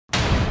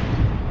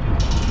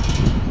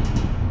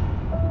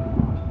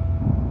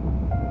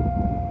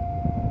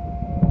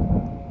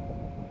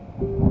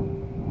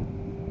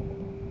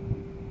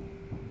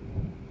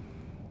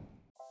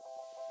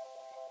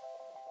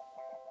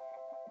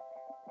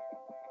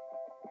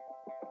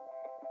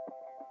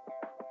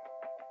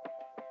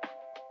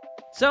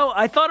So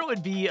I thought it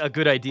would be a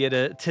good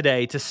idea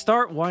today to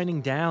start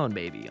winding down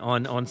maybe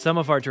on some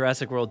of our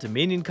Jurassic World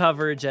Dominion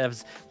coverage,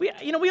 as we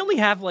only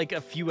have like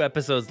a few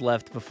episodes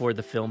left before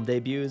the film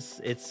debuts.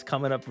 It's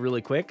coming up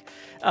really quick.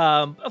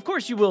 Of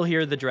course, you will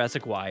hear the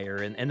Jurassic Wire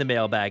and the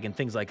mailbag and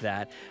things like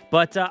that.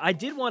 But I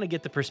did want to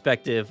get the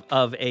perspective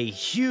of a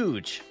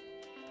huge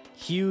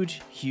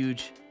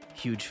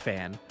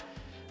fan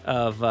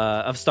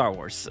of Star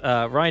Wars.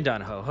 Ryan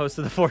Donoho, host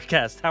of the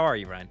Forcecast. How are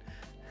you, Ryan?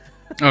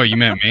 Oh, you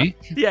meant me?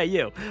 Yeah,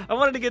 you. I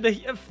wanted to get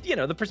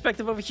the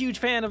perspective of a huge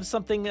fan of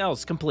something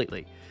else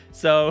completely.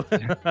 So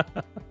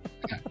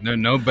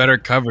no better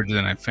coverage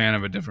than a fan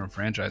of a different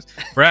franchise.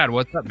 Brad,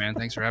 what's up, man?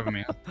 Thanks for having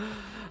me on.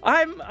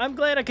 I'm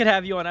glad I could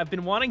have you on. I've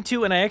been wanting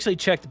to, and I actually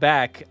checked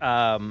back.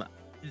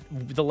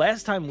 The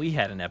last time we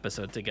had an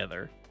episode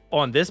together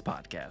on this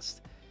podcast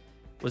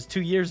was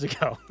 2 years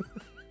ago.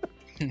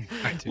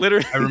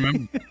 Literally, I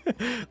remember.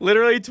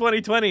 Literally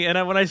 2020.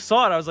 And when I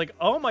saw it, I was like,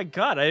 oh my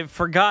God, I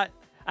forgot.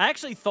 I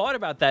actually thought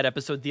about that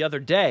episode the other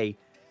day,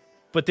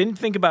 but didn't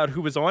think about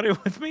who was on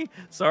it with me.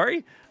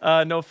 Sorry.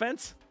 No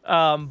offense.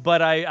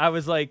 But I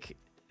was like,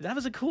 that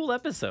was a cool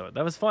episode.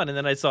 That was fun. And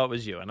then I saw it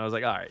was you, and I was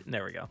like, all right,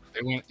 there we go.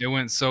 It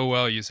went so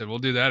well. You said, we'll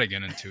do that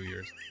again in 2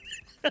 years.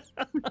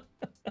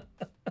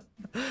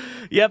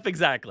 Yep,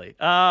 exactly.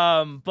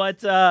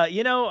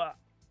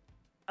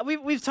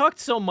 We've talked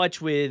so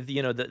much with,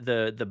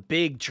 the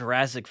big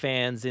Jurassic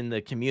fans in the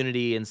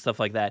community and stuff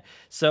like that.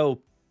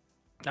 So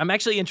I'm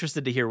actually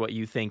interested to hear what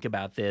you think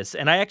about this.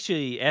 And I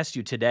actually asked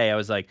you today, I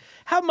was like,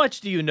 how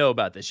much do you know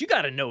about this? You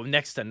got to know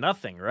next to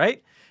nothing,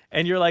 right?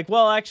 And you're like,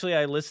 well, actually,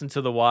 I listened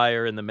to The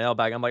Wire and the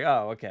mailbag. I'm like,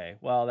 oh, okay,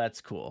 well,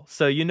 that's cool.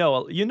 So you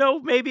know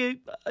maybe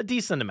a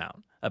decent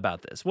amount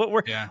about this.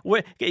 What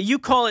you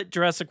call it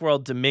Jurassic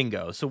World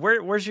Domingo. So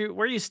where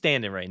are you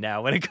standing right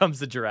now when it comes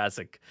to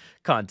Jurassic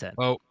content?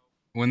 Well,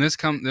 when this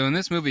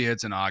movie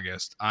hits in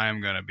August, I am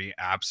gonna be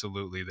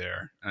absolutely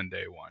there on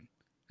day one.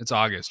 It's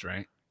August,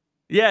 right?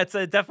 Yeah, it's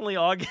definitely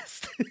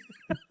August.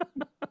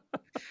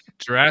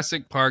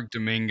 Jurassic Park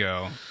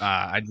Domingo.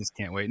 I just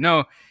can't wait.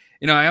 No,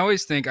 I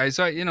always think I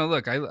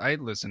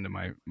listen to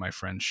my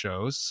friends'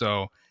 shows,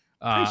 so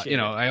I'm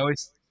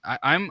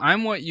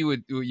what you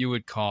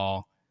would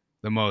call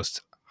the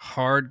most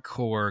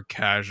hardcore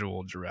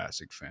casual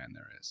Jurassic fan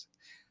there is.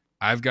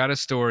 I've got a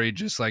story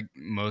just like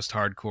most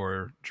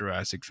hardcore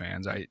Jurassic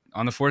fans.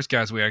 On the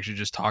Forcecast, we actually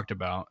just talked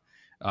about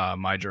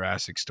my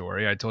Jurassic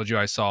story. I told you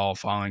I saw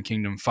Fallen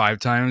Kingdom 5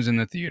 times in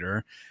the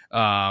theater.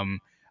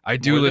 I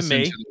do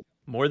listen to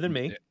more than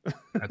me.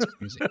 That's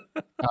crazy.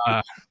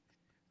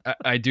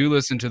 I do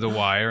listen to The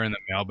Wire and the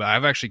mailbag.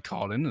 I've actually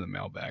called into the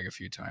mailbag a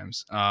few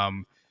times.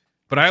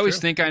 But I always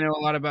think I know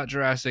a lot about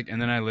Jurassic,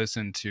 and then I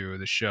listen to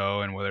the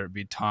show, and whether it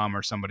be Tom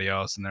or somebody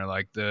else, and they're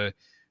like the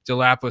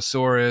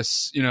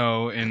Dilophosaurus,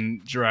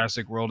 in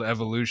Jurassic World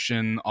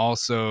Evolution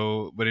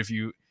also. But if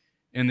you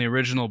in the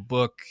original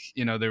book,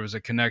 there was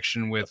a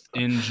connection with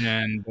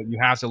InGen, but you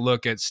have to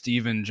look at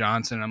Steven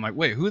Johnson. I'm like,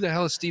 wait, who the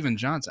hell is Steven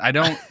Johnson? I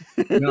don't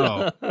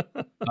know.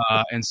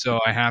 And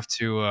so I have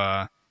to,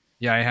 I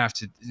have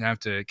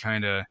to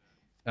kind of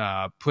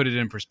put it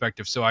in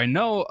perspective. So I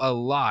know a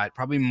lot,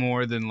 probably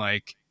more than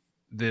like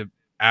the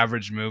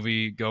average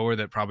movie goer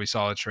that probably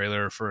saw a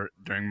trailer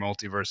during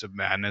Multiverse of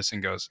Madness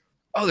and goes,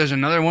 oh, there's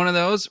another one of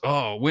those.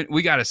 Oh,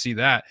 we got to see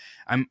that.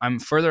 I'm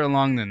further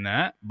along than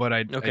that, but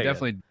I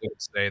definitely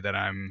would say that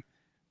I'm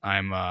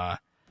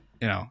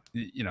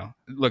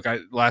look,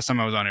 last time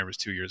I was on here was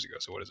 2 years ago.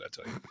 So what does that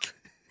tell you?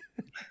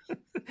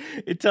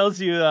 It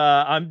tells you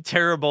I'm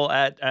terrible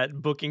at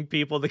booking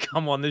people to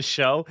come on this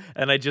show,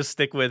 and I just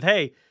stick with,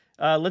 hey,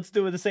 let's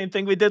do the same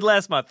thing we did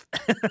last month.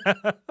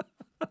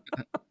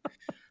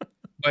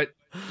 But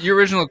your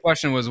original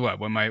question was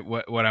what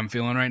I'm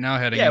feeling right now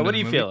heading. Yeah, into what are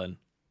you movie? feeling?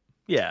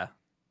 Yeah.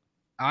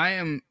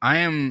 I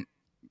am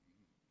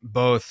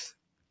both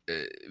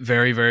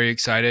very, very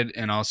excited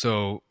and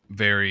also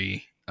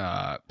very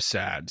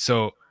sad.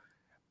 So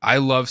I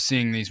love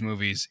seeing these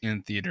movies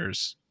in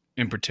theaters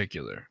in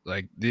particular.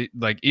 Like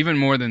even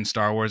more than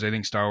Star Wars. I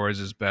think Star Wars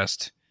is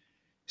best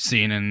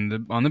seen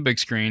on the big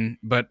screen,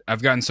 but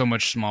I've gotten so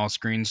much small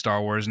screen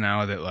Star Wars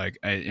now that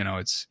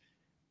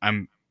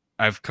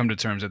I've come to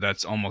terms that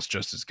that's almost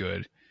just as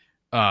good.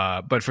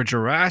 But for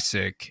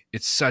Jurassic,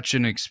 it's such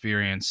an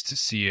experience to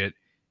see it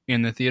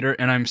in the theater.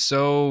 And I'm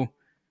so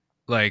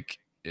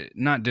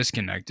not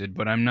disconnected,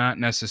 but I'm not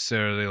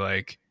necessarily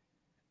like,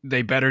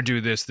 they better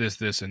do this,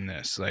 and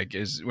this. Like,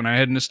 is when I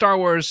head into Star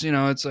Wars,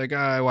 it's like,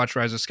 I watch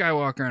Rise of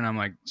Skywalker and I'm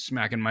like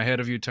smacking my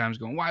head a few times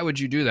going, why would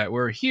you do that?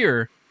 Where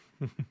here,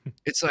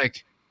 it's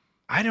like,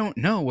 I don't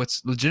know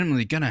what's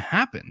legitimately going to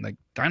happen. Like,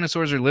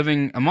 dinosaurs are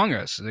living among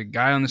us. The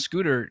guy on the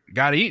scooter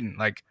got eaten.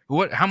 Like,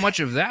 how much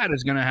of that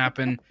is going to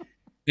happen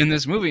in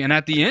this movie? And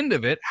at the end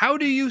of it, how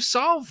do you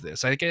solve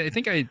this? I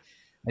think I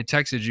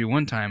texted you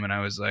one time and I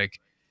was like,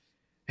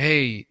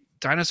 hey,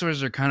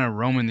 dinosaurs are kind of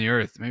roaming the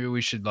earth. Maybe we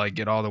should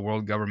get all the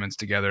world governments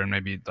together and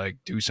maybe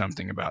do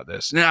something about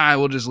this. Nah,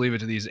 we'll just leave it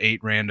to these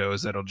 8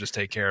 randos that'll just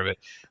take care of it.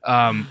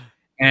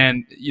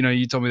 And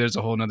you told me there's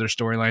a whole nother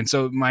storyline.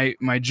 So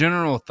my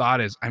general thought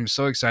is I'm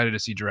so excited to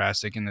see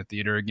Jurassic in the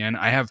theater again.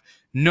 I have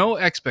no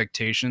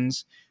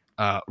expectations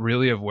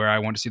really of where I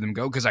want to see them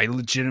go because I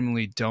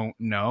legitimately don't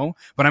know.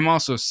 But I'm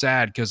also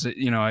sad because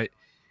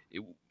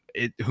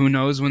who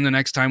knows when the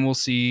next time we'll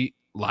see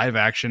live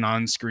action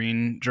on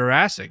screen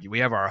Jurassic. We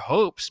have our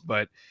hopes,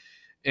 but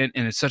and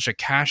it's such a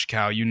cash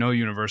cow.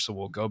 Universal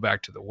will go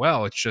back to the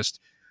well. It's just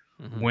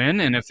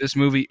when and if this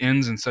movie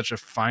ends in such a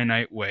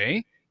finite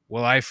way,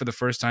 will I, for the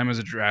first time as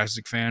a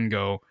Jurassic fan,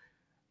 go,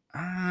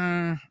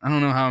 I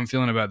don't know how I'm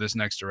feeling about this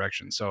next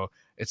direction. So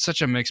it's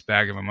such a mixed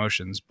bag of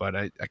emotions, but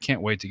I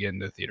can't wait to get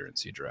into the theater and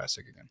see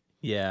Jurassic again.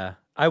 Yeah.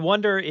 I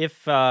wonder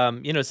if,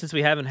 since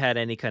we haven't had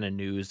any kind of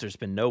news, there's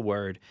been no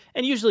word.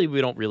 And usually we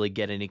don't really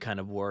get any kind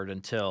of word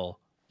until,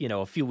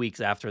 a few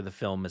weeks after the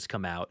film has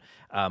come out.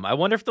 I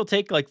wonder if they'll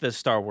take like the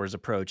Star Wars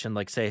approach and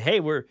like say, hey,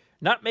 we're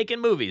not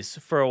making movies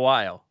for a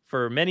while,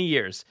 for many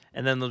years.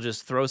 And then they'll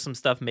just throw some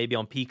stuff maybe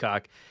on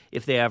Peacock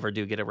if they ever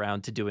do get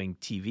around to doing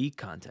TV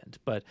content.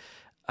 But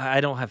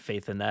I don't have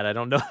faith in that. I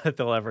don't know that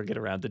they'll ever get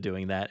around to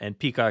doing that. And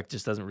Peacock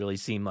just doesn't really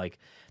seem like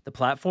the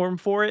platform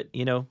for it.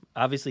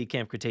 Obviously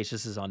Camp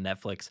Cretaceous is on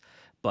Netflix,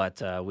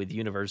 but with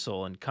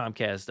Universal and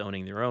Comcast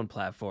owning their own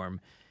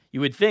platform, you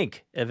would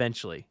think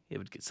eventually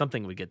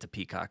something would get to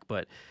Peacock.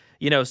 But,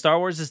 Star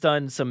Wars has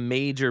done some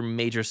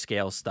major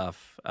scale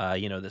stuff.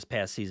 This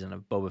past season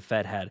of Boba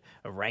Fett had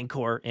a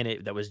Rancor in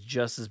it that was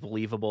just as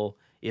believable,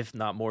 if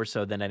not more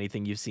so than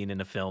anything you've seen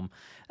in a film.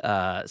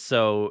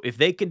 So if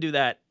they can do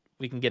that,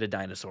 we can get a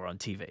dinosaur on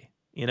TV,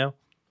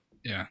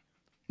 Yeah.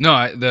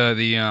 No,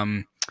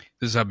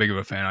 this is how big of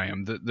a fan I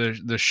am.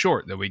 The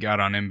short that we got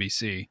on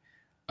NBC,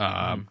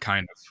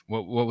 kind of.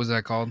 What was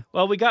that called?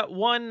 Well, we got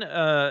one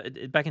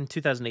back in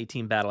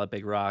 2018, Battle at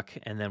Big Rock,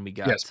 and then we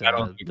got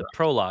the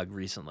prologue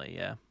recently.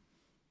 Yeah,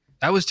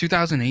 that was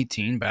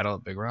 2018, Battle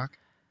at Big Rock.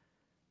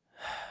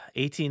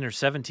 18 or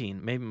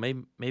 17,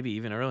 maybe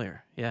even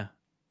earlier. Yeah,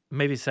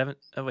 maybe 7.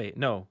 Oh wait,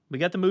 no, we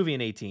got the movie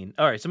in 18.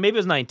 All right, so maybe it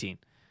was 19.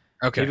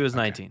 Okay, maybe it was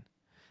 19.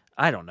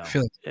 I don't know.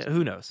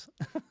 Who knows?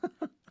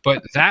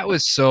 But that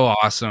was so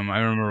awesome. I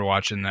remember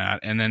watching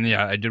that. And then,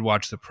 I did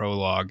watch the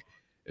prologue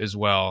as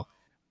well.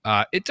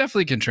 It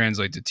definitely can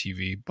translate to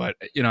TV. But,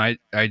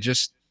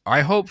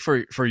 I hope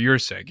for your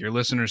sake, your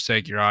listeners'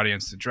 sake, your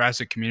audience, the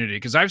Jurassic community,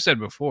 because I've said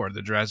before,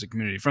 the Jurassic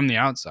community from the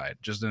outside,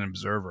 just an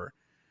observer.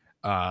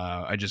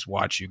 I just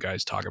watch you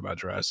guys talk about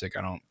Jurassic.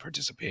 I don't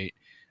participate.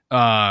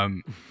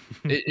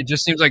 It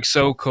just seems like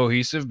so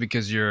cohesive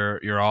because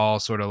you're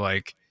all sort of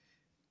like,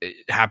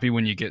 happy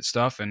when you get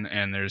stuff and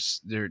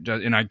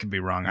I could be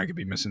wrong. I could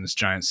be missing this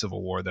giant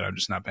civil war that I'm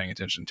just not paying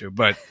attention to,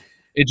 but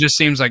it just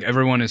seems like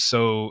everyone is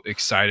so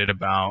excited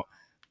about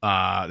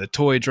the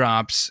toy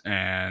drops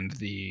and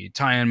the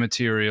tie-in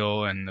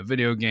material and the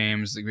video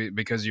games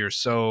because you're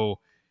so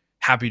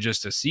happy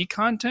just to see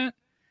content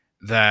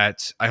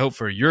that I hope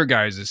for your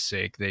guys'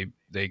 sake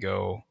they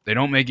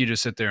don't make you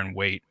just sit there and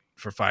wait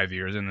for 5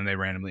 years and then they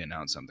randomly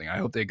announce something. I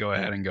hope they go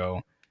ahead and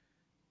go,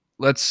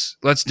 let's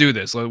do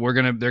this.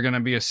 They're gonna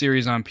be a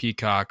series on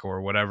Peacock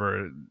or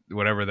whatever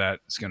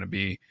that's gonna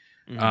be,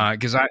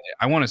 because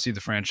I want to see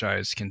the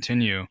franchise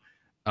continue,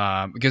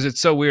 because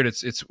it's so weird.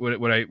 It's what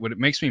it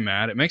makes me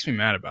mad. It makes me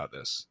mad about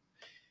this.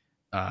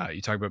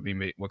 You talk about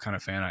what kind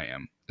of fan I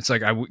am. It's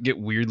like I get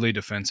weirdly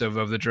defensive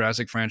of the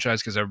Jurassic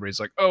franchise because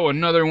everybody's like, oh,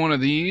 another one of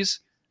these,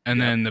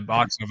 and then the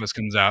box office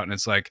comes out and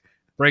it's like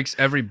breaks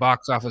every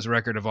box office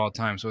record of all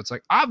time. So it's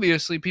like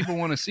obviously people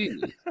want to see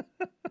these.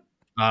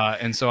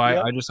 And so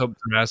I just hope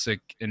Jurassic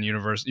and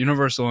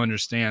Universal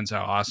understands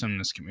how awesome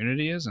this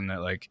community is and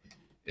that like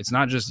it's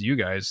not just you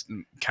guys.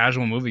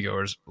 Casual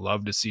moviegoers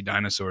love to see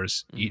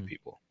dinosaurs eat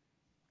people.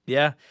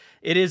 Yeah,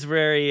 it is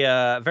very,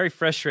 very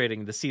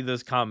frustrating to see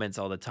those comments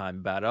all the time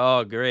about,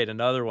 oh, great,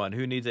 another one.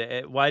 Who needs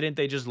it? Why didn't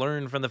they just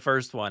learn from the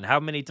first one? How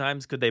many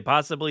times could they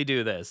possibly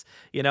do this?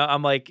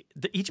 I'm like,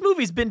 each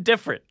movie's been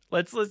different.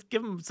 Let's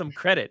give them some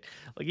credit.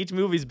 Like each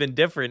movie's been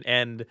different,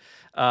 and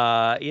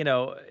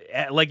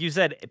like you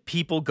said,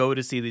 people go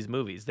to see these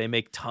movies. They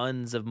make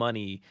tons of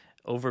money.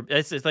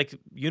 It's like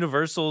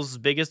Universal's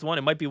biggest one.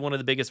 It might be one of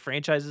the biggest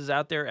franchises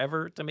out there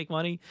ever to make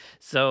money.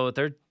 So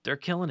they're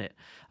killing it.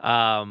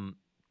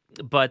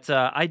 But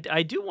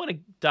I do want to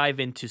dive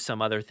into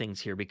some other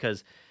things here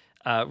because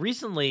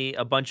recently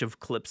a bunch of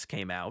clips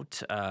came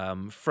out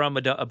from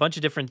a bunch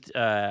of different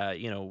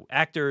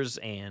actors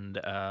and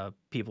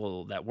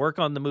people that work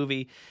on the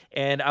movie,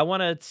 and I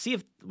want to see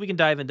if we can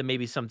dive into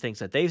maybe some things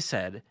that they've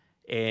said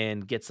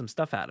and get some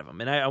stuff out of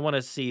them. And I want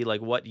to see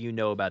like what you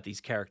know about these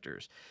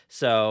characters.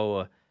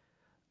 So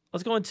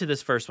let's go into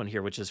this first one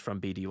here, which is from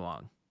BD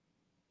Wong.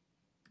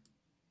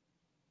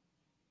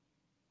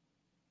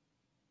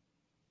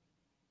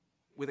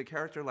 With a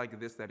character like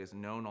this that is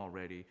known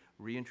already,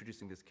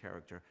 reintroducing this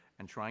character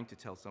and trying to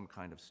tell some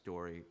kind of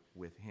story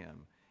with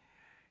him,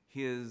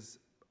 his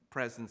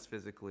presence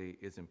physically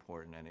is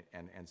important,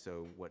 and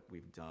so what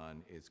we've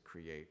done is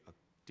create a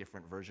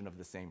different version of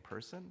the same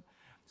person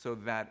so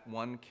that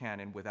one can,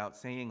 and without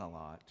saying a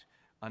lot,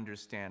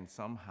 understand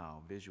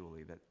somehow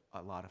visually that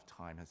a lot of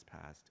time has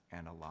passed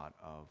and a lot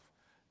of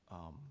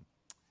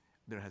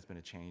there has been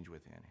a change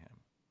within him.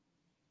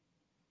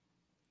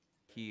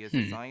 He is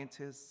a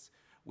scientist,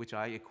 which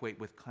I equate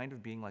with kind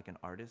of being like an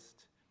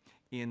artist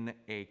in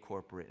a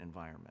corporate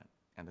environment.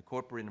 And the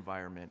corporate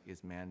environment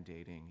is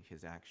mandating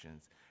his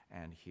actions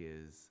and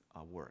his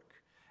work.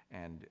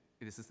 And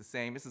this is the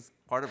same, this is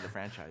part of the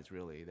franchise,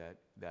 really,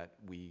 that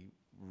we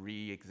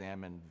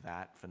re-examine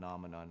that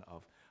phenomenon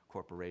of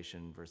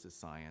corporation versus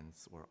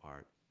science or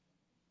art.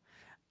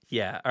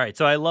 Yeah. All right.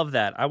 So I love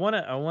that. I want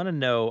to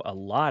know a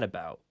lot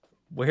about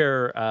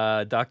where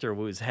Dr.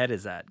 Wu's head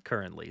is at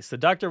currently. So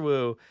Dr.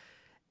 Wu,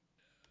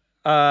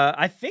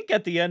 I think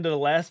at the end of the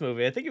last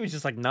movie, I think he was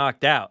just like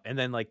knocked out and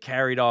then like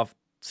carried off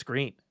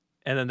screen,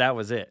 and then that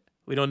was it.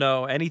 We don't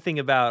know anything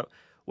about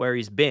where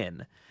he's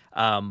been.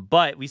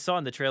 But we saw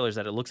in the trailers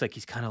that it looks like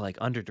he's kind of like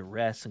under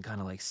duress and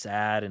kind of like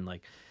sad and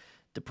like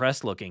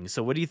depressed looking.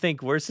 So what do you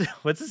think? What's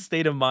his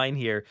state of mind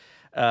here?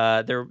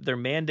 They're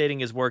mandating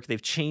his work.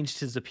 They've changed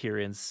his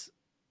appearance.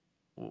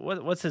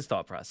 What's his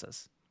thought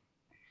process?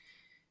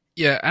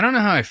 Yeah, I don't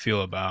know how I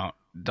feel about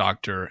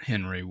Dr.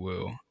 Henry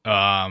Wu.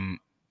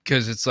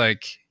 Because it's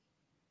like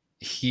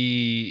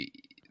he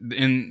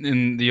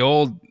in the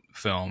old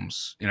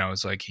films, you know,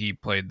 it's like he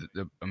played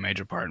a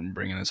major part in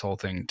bringing this whole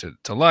thing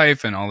to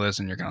life and all this,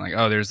 and you're kind of like,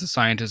 oh, there's the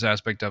scientist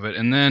aspect of it,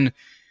 and then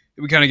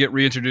we kind of get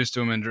reintroduced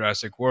to him in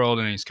Jurassic World,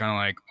 and he's kind of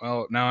like,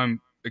 well, now I'm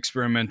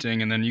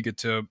experimenting, and then you get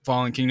to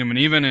Fallen Kingdom, and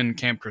even in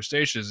Camp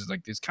Cretaceous, it's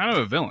like he's kind of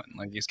a villain,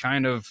 like he's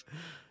kind of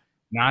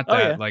not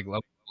that like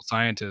level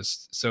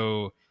scientist.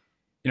 So,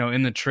 you know,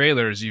 in the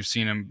trailers, you've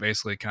seen him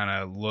basically he kind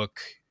of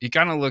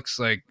looks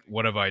like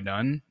What Have I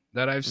Done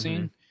that I've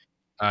seen.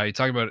 You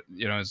talk about,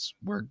 you know, his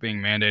work being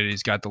mandated.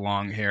 He's got the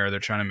long hair. They're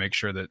trying to make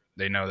sure that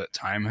they know that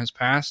time has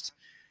passed.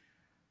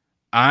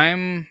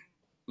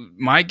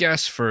 My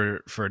guess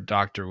for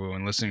Dr. Wu,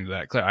 and listening to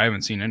that clip, I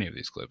haven't seen any of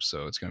these clips,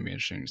 so it's going to be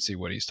interesting to see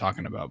what he's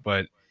talking about.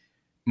 But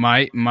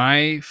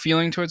my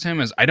feeling towards him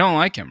is I don't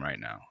like him right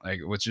now, like,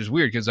 which is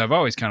weird because I've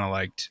always kind of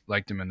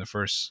liked him in the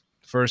first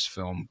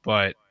film,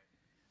 but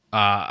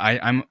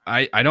I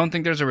don't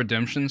think there's a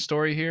redemption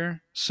story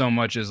here so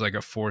much as like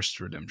a forced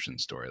redemption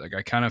story. Like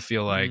I kind of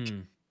feel like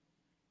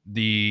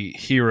the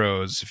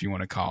heroes, if you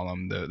want to call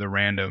them, the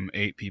random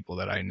 8 people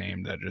that I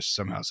named that just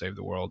somehow saved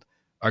the world,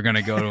 are going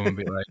to go to him and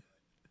be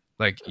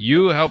like,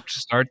 you helped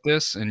start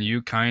this, and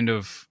you kind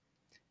of,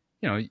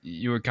 you know,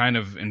 you were kind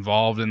of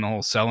involved in the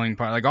whole selling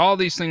part, like all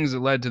these things that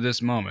led to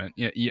this moment.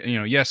 You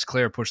know, yes,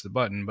 Claire pushed the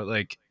button, but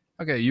like,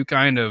 okay, you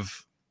kind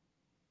of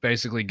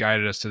basically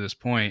guided us to this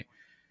point.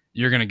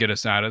 You're going to get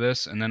us out of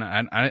this. And then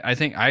I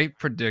think I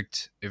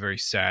predict a very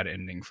sad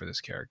ending for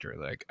this character.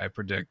 Like I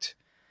predict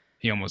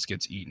he almost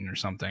gets eaten or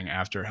something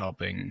after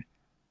helping.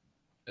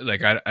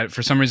 Like I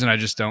for some reason, I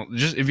just don't,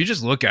 just if you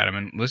just look at him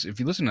and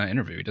if you listen to that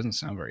interview, he doesn't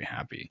sound very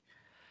happy.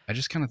 I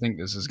just kind of think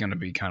this is going to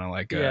be kind of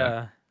like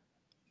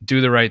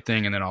do the right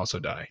thing and then also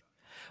die.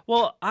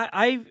 Well,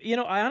 I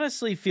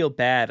honestly feel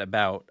bad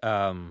about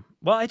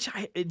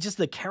just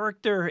the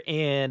character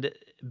and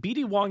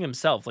BD Wong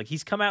himself. Like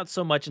he's come out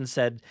so much and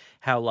said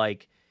how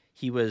like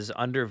he was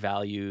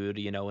undervalued,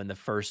 you know, in the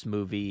first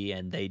movie,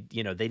 and they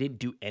didn't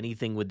do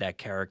anything with that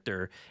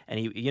character, and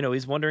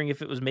he's wondering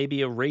if it was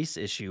maybe a race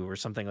issue or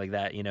something like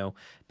that, you know,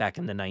 back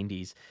in the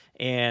 90s.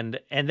 And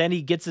then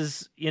he gets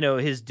his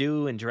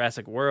due in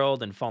Jurassic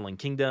World and Fallen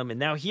Kingdom, and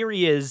now here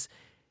he is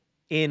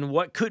in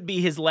what could be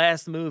his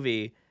last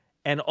movie.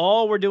 And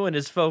all we're doing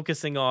is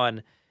focusing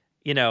on,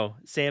 you know,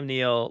 Sam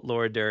Neill,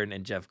 Laura Dern,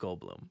 and Jeff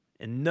Goldblum.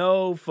 And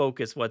no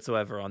focus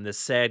whatsoever on this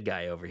sad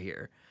guy over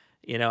here.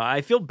 You know,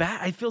 I feel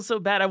bad. I feel so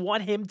bad. I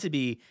want him to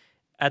be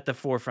at the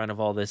forefront of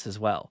all this as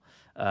well.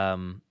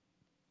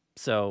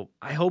 So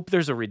I hope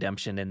there's a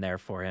redemption in there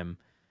for him.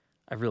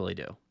 I really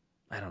do.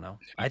 I don't know.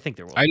 I think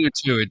there will. I do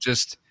too.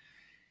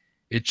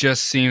 It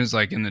just seems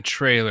like in the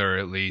trailer,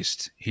 at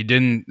least, he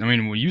didn't. I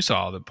mean, when you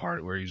saw the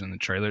part where he was in the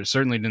trailer, it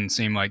certainly didn't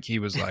seem like he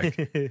was like,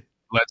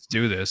 let's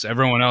do this.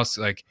 Everyone else,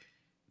 like,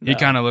 he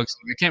kind of looks,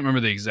 I can't remember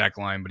the exact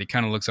line, but he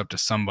kind of looks up to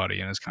somebody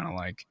and it's kind of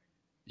like,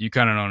 you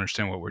kind of don't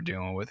understand what we're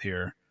dealing with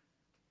here.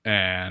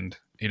 And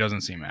he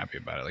doesn't seem happy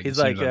about it. Like he's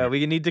like,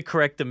 we need to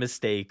correct the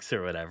mistakes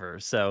or whatever.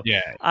 So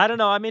yeah, I don't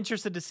know. I'm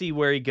interested to see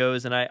where he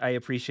goes, and I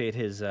appreciate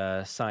his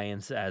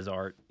science as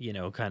art, you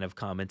know, kind of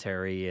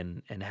commentary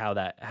and how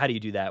do you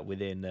do that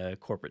within the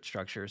corporate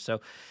structure.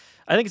 So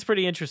I think it's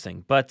pretty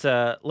interesting. But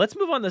let's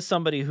move on to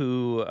somebody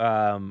who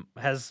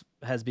has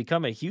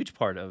become a huge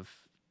part of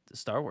the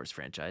Star Wars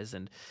franchise,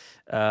 and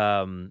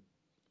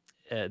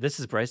this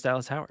is Bryce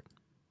Dallas Howard.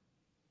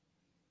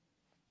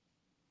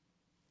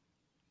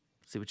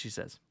 See what she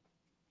says.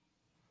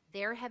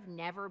 There have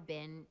never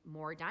been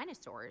more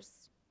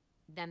dinosaurs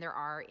than there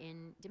are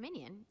in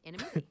Dominion in a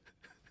movie.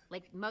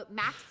 Like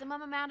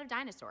maximum amount of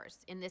dinosaurs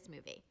in this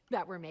movie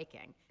that we're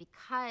making.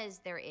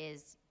 Because there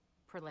is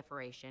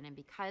proliferation and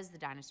because the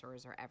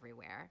dinosaurs are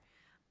everywhere,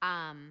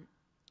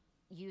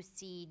 you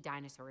see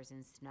dinosaurs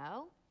in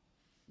snow.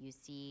 You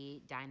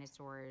see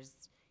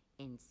dinosaurs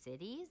in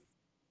cities.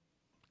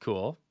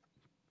 Cool.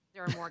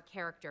 There are more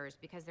characters,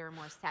 because there are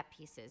more set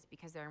pieces,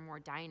 because there are more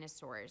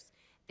dinosaurs.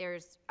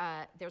 There's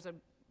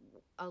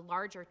a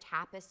larger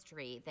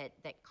tapestry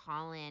that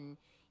Colin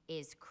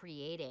is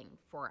creating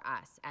for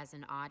us as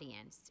an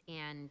audience,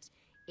 and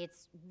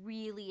it's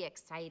really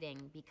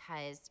exciting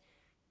because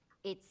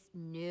it's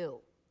new.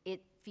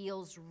 It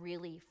feels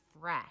really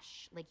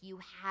fresh. Like you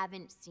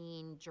haven't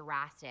seen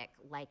Jurassic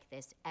like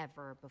this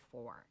ever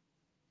before.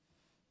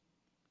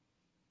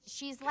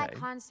 She's like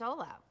Han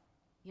Solo,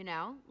 you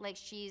know? Like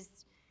she's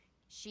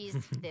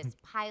this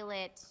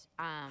pilot,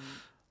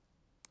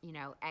 you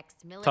know,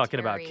 ex-military. Talking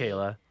about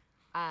Kayla.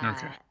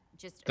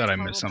 Just Thought a I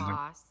total missed something.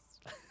 boss,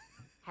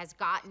 has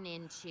gotten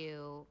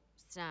into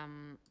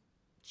some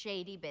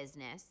shady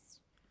business,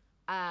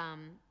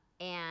 and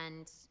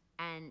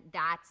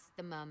that's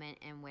the moment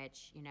in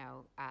which, you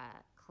know,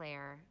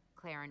 Claire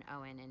and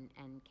Owen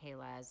and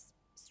Kayla's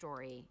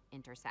story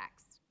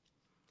intersects.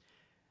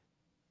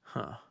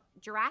 Huh.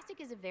 Jurassic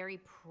is a very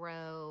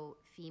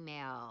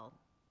pro-female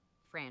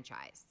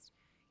franchise.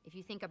 If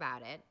you think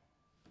about it,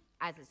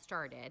 as it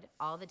started,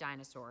 all the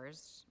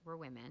dinosaurs were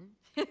women.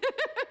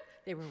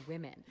 They were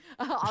women.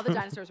 All the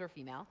dinosaurs were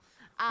female.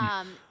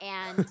 And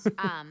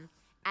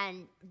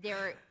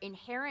they're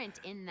inherent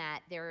in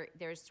that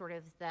there's sort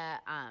of the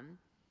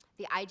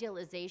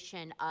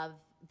idealization of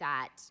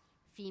that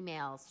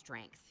female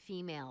strength,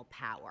 female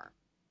power.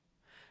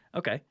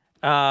 Okay.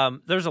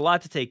 There's a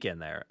lot to take in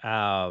there.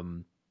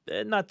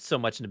 Not so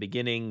much in the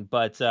beginning,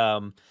 but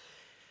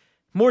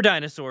more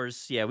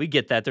dinosaurs. Yeah, we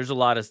get that. There's a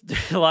lot of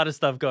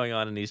stuff going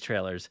on in these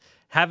trailers.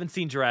 Haven't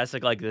seen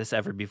Jurassic like this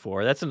ever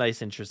before. That's a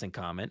nice, interesting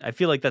comment. I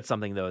feel like that's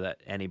something, though, that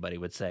anybody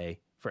would say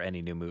for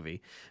any new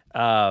movie.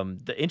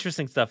 The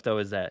interesting stuff, though,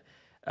 is that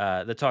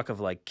the talk of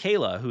like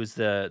Kayla, who's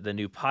the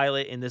new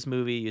pilot in this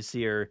movie. You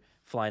see her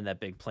flying that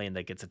big plane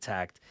that gets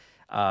attacked.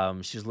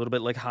 She's a little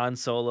bit like Han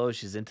Solo.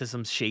 She's into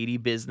some shady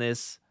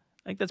business.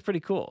 I think that's pretty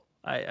cool.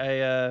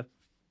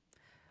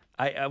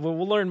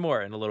 We'll learn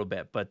more in a little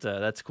bit, but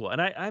that's cool.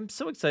 And I'm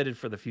so excited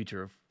for the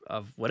future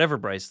of whatever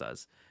Bryce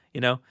does.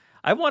 You know,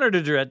 I want her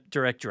to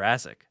direct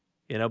Jurassic,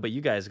 you know, but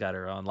you guys got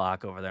her on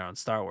lock over there on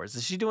Star Wars.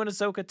 Is she doing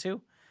Ahsoka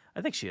too?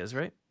 I think she is,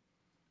 right?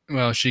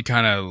 Well, she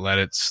kind of let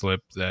it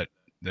slip that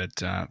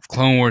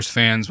Clone Wars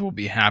fans will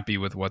be happy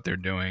with what they're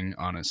doing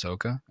on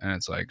Ahsoka, and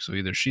it's like, so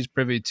either she's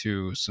privy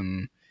to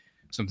some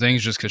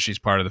things just because she's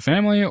part of the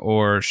family,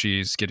 or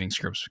she's getting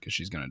scripts because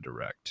she's going to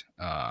direct.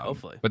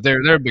 Hopefully, but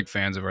they're big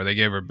fans of her. They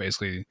gave her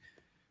basically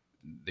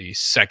the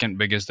second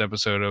biggest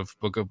episode of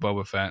Book of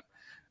Boba Fett,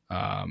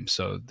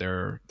 so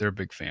they're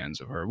big fans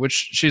of her.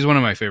 Which she's one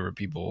of my favorite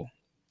people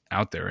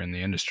out there in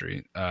the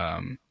industry.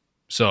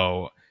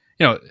 So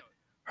you know.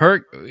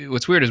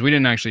 What's weird is we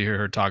didn't actually hear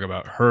her talk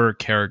about her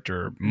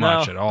character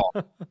much at all.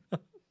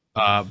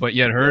 But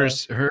yet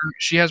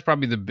she has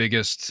probably the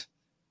biggest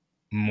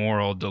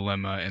moral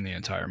dilemma in the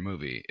entire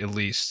movie, at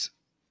least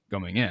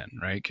going in,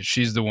 right? Because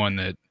she's the one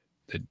that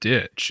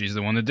did it. She's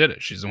the one that did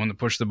it. She's the one that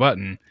pushed the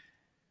button.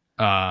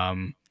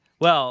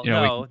 Well, you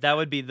know, that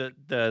would be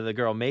the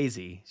girl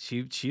Maisie.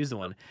 She's the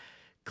one.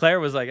 Claire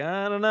was like,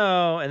 I don't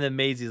know, and then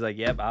Maisie's like,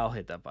 yep, I'll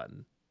hit that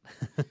button.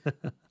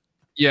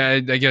 Yeah,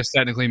 I guess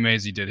technically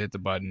Maisie did hit the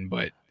button,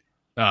 but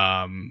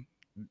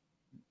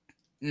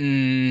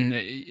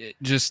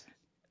just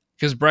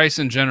because Bryce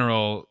in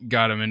general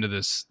got him into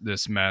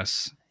this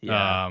mess,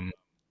 because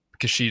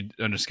she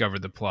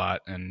undiscovered the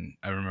plot, and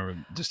I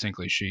remember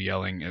distinctly she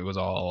yelling it was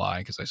all a lie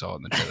because I saw it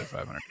in the trailer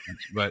 500 times.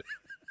 But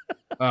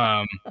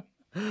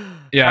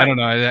yeah, I don't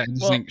know. I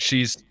just think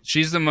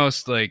she's the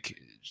most like.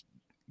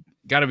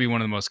 Got to be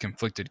one of the most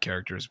conflicted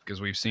characters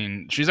because we've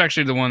seen she's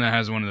actually the one that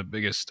has one of the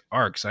biggest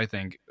arcs, I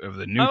think, of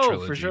the new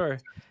trilogy. Oh, for sure.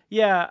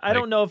 Yeah, I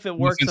don't know if it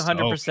works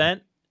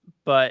 100%,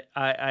 but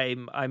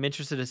I'm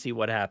interested to see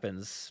what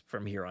happens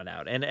from here on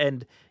out.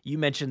 And you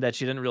mentioned that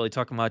she didn't really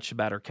talk much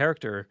about her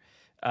character.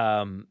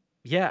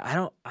 Yeah, I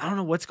don't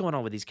know what's going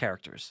on with these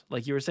characters.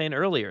 Like you were saying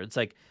earlier, it's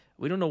like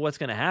we don't know what's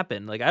going to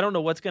happen. Like I don't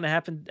know what's going to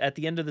happen at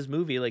the end of this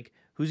movie. Like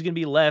who's going to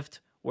be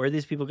left? Where are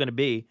these people going to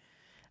be?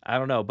 I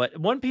don't know, but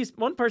one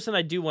person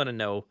I do want to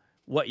know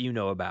what you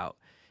know about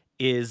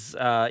is,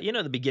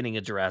 the beginning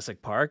of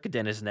Jurassic Park.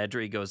 Dennis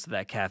Nedry goes to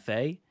that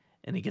cafe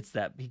and he gets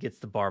the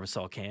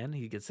Barbasol can.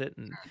 He gets it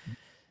and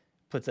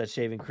puts that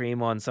shaving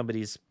cream on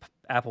somebody's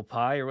apple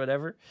pie or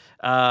whatever.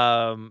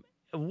 Or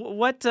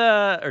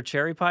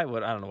cherry pie?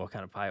 What I don't know what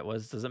kind of pie it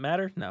was. Does it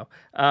matter? No.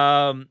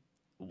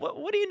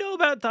 What do you know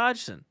about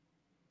Dodgson?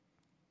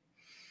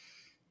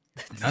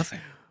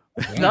 Nothing.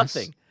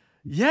 Nothing.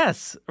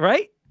 Yes,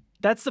 right.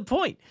 That's the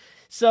point.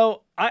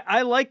 So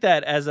I like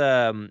that as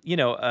a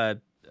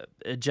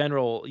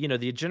general,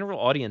 the general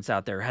audience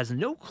out there has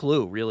no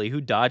clue really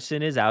who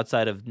Dodgson is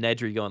outside of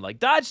Nedry going like,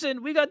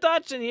 Dodgson, we got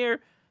Dodgson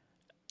here.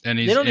 And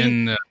he's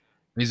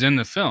in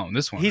the film,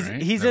 this one,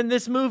 right? He's in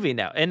this movie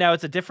now. And now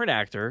it's a different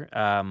actor.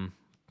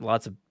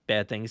 Lots of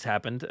bad things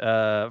happened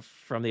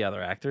from the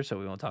other actor, so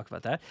we won't talk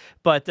about that.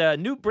 But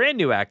brand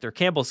new actor,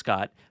 Campbell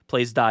Scott,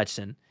 plays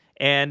Dodgson.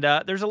 And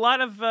there's a lot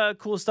of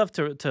cool stuff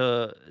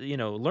to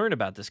learn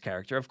about this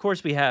character. Of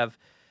course, we have,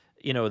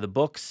 the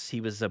books,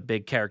 he was a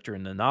big character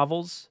in the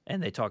novels,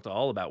 and they talked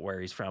all about where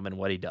he's from and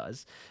what he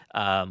does.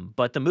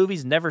 But the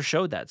movies never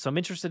showed that. So I'm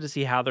interested to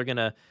see how they're going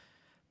to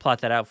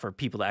plot that out for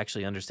people to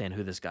actually understand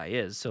who this guy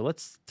is. So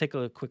let's take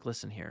a quick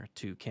listen here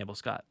to Campbell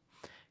Scott.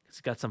 He's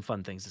got some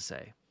fun things to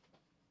say.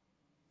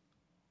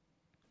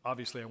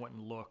 Obviously, I went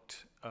and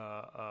looked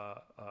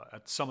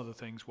at some of the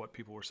things, what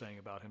people were saying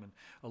about him. And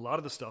a lot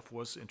of the stuff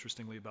was,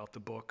 interestingly, about the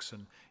books,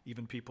 and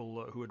even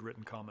people who had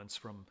written comments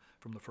from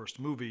the first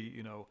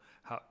movie,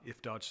 how,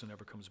 if Dodgson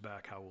ever comes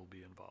back, how we'll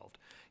be involved.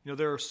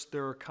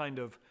 There are kind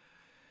of,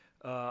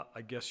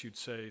 I guess you'd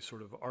say,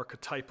 sort of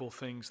archetypal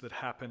things that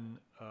happen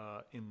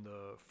in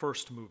the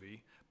first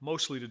movie,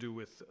 mostly to do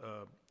with,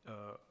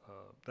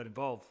 that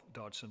involve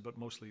Dodgson, but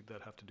mostly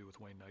that have to do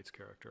with Wayne Knight's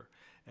character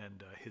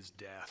and his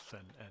death,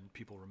 and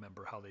people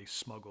remember how they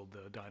smuggled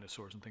the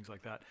dinosaurs and things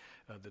like that,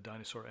 the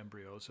dinosaur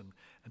embryos, and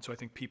so I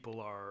think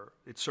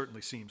it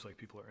certainly seems like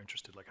people are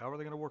interested, like how are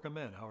they going to work them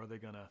in, how are they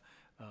going to,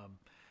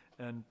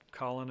 and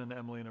Colin and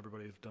Emily and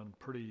everybody have done a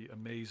pretty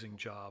amazing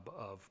job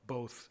of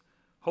both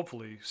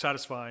hopefully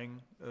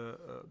satisfying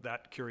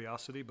that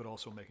curiosity, but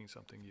also making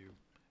something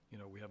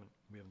we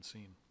haven't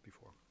seen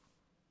before.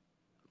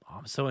 Oh,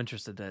 I'm so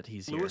interested that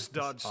he's here. Lewis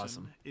Dodgson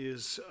awesome.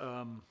 is,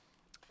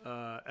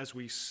 as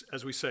we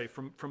say,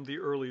 from the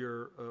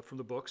earlier from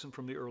the books and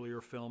from the earlier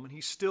film, and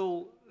he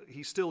still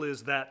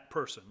is that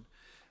person.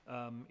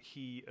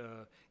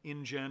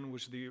 InGen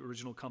was the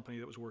original company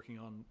that was working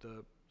on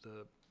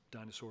the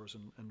dinosaurs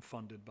and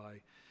funded by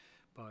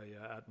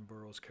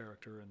Attenborough's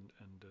character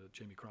and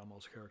Jamie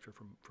Cromwell's character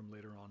from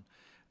later on.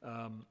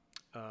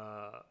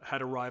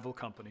 Had a rival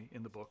company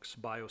in the books,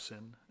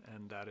 Biosyn,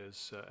 and that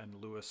is, and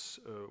Lewis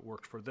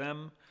worked for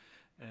them,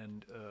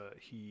 and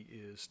he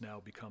is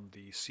now become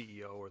the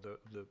CEO, or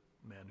the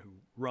man who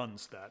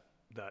runs that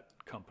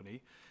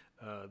company.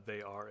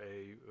 They are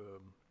a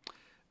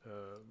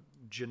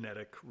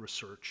genetic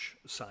research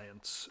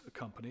science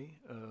company,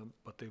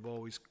 but they've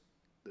always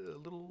a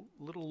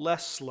little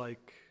less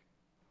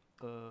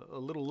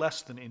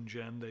than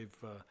InGen. They've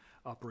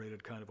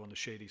operated kind of on the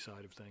shady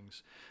side of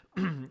things,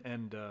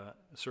 and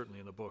certainly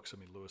in the books, I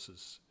mean, Lewis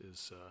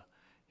is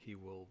he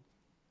will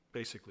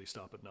basically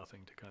stop at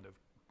nothing to kind of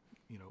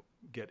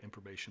get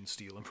information,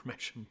 steal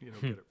information, get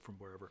it from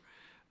wherever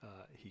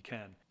he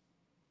can.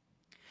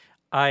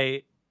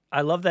 I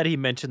love that he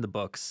mentioned the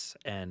books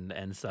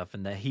and stuff,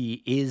 and that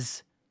he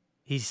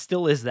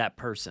still is that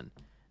person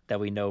that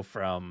we know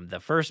from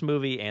the first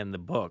movie and the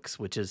books,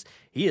 which is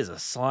he is a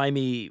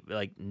slimy,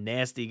 like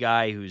nasty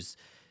guy who's,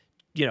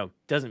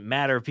 doesn't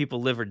matter if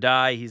people live or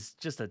die. He's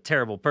just a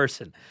terrible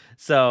person.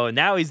 So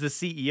now he's the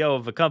CEO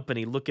of a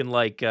company looking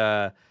like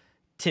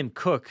Tim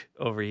Cook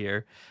over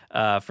here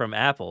from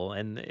Apple.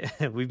 And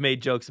we've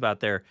made jokes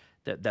about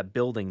that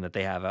building that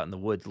they have out in the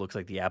woods looks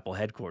like the Apple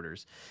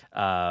headquarters.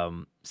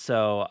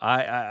 So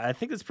I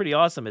think it's pretty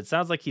awesome. It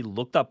sounds like he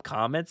looked up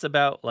comments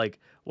about like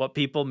what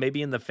people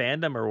maybe in the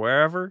fandom or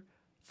wherever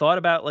thought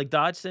about like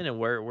Dodgson and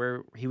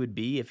where he would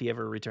be if he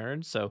ever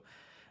returned. So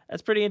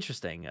that's pretty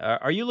interesting.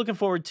 Are you looking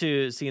forward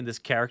to seeing this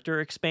character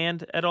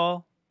expand at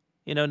all?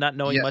 Not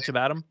knowing much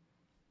about him?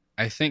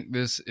 I think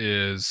this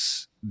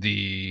is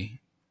the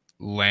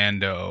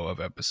Lando of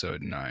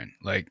episode 9.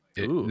 Like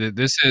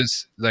this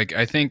is like,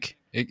 I think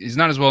he's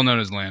not as well known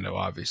as Lando,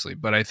 obviously,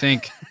 but I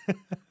think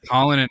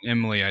Colin and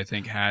Emily,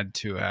 had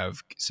to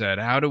have said,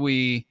 how do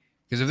we,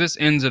 because if this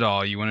ends at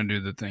all, you want to do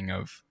the thing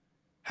of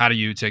how do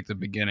you take the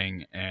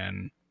beginning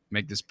and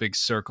make this big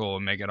circle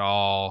and make it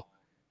all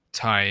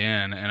tie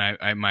in. And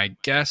I my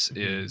guess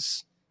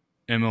is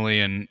Emily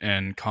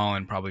and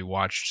Colin probably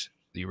watched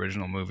the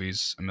original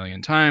movies a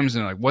million times,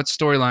 and like what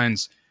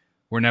storylines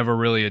were never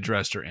really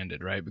addressed or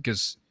ended, right?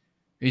 Because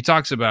he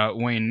talks about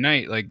Wayne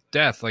Knight, like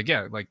death, like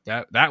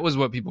that was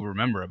what people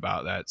remember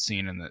about that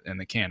scene in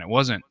the can. It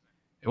wasn't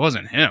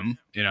him,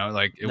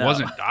 it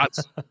wasn't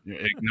Dodgson.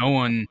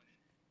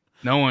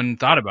 No one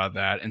thought about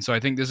that. And so I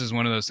think this is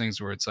one of those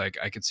things where it's like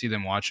I could see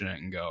them watching it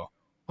and go,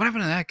 what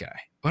happened to that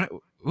guy?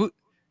 Who?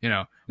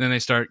 Then they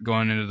start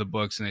going into the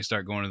books and they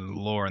start going into the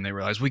lore, and they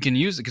realize we can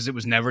use it because it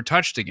was never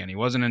touched again. He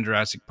wasn't in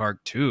Jurassic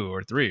Park 2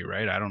 or 3,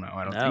 right? I don't know.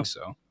 I don't think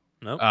so.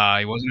 Nope.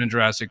 He wasn't in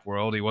Jurassic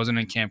World. He wasn't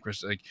in Camp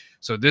Cretaceous.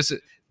 So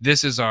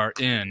this is our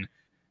in,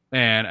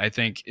 and I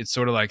think it's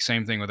sort of like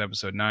same thing with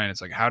episode 9.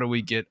 It's like, how do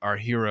we get our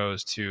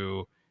heroes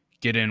to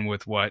get in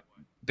with what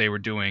they were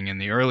doing in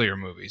the earlier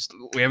movies?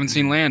 We haven't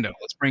seen Lando.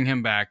 Let's bring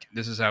him back.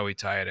 This is how we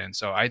tie it in.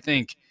 So I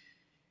think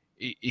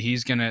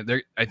he's gonna.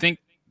 I think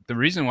the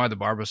reason why the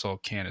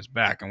Barbasol can is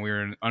back, and we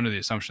were under the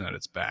assumption that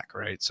it's back,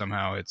 right?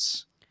 Somehow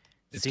it's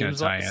going to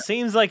tie in.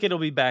 Seems like it'll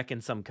be back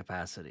in some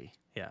capacity.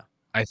 Yeah.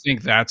 I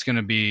think that's going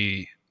to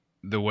be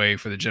the way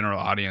for the general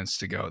audience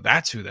to go,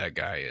 that's who that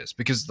guy is.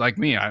 Because like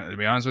me, to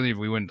be honest with you, if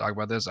we wouldn't talk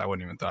about this, I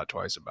wouldn't even thought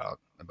twice about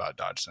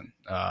Dodgson.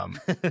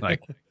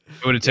 Like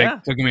it would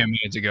have taken me a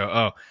minute to go,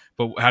 oh,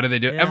 but how do they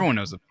do it? Yeah. Everyone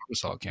knows the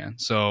Barbasol can.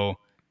 So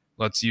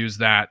let's use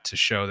that to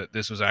show that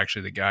this was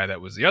actually the guy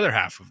that was the other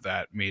half of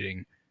that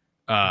meeting.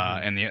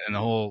 And the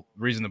whole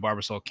reason the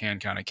Barbasol can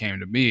kind of came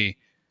to be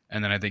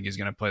And then I think he's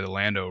going to play the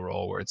Lando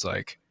role, where it's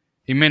like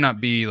he may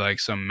not be like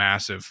some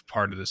massive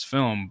part of this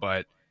film,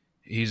 but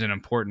he's an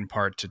important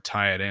part to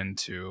tie it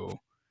into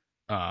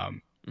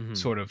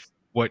sort of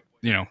what,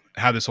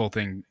 how this whole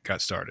thing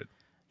got started.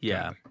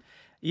 Yeah. Kind of.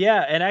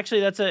 Yeah, and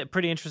actually that's a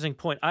pretty interesting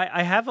point.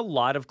 I have a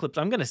lot of clips.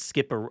 I'm going to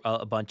skip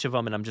a bunch of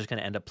them, and I'm just going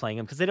to end up playing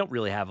them because they don't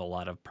really have a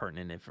lot of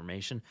pertinent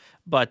information.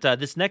 But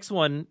this next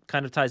one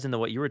kind of ties into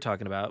what you were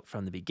talking about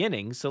from the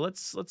beginning. So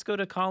let's go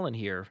to Colin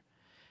here.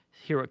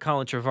 Hear what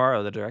Colin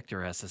Trevorrow, the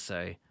director, has to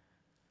say.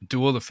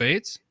 Duel of the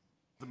Fates?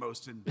 The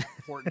most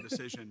important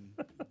decision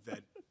that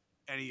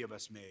any of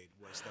us made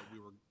was that we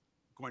were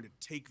going to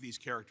take these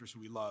characters who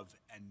we love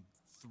and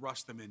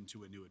thrust them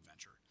into a new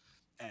adventure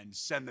and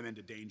send them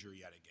into danger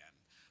yet again.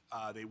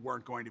 They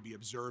weren't going to be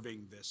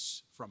observing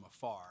this from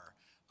afar.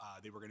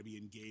 They were going to be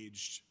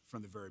engaged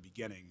from the very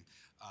beginning.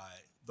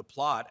 The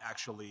plot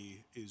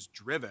actually is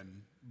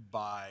driven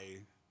by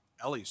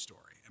Ellie's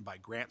story and by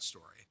Grant's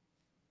story.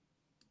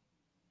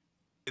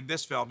 In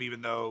this film,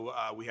 even though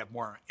we have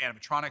more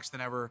animatronics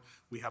than ever,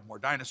 we have more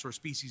dinosaur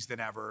species than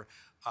ever,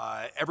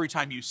 every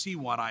time you see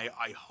one, I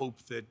hope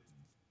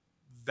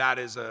that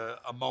is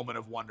a moment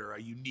of wonder,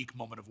 a unique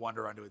moment of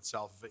wonder unto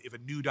itself. If a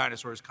new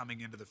dinosaur is coming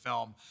into the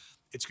film,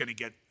 it's going to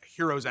get a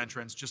hero's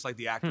entrance, just like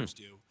the actors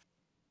do.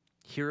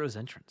 Hero's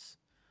entrance.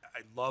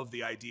 I love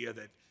the idea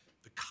that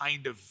the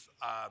kind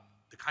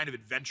of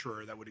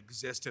adventurer that would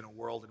exist in a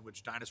world in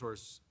which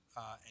dinosaurs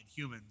and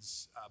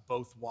humans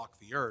both walk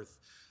the earth.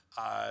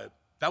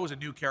 That was a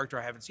new character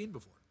I haven't seen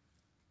before,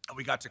 and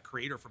we got to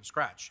create her from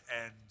scratch.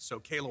 And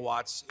so Kayla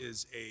Watts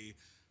is a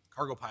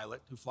cargo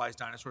pilot who flies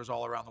dinosaurs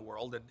all around the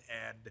world,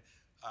 and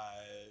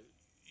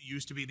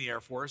used to be in the Air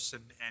Force,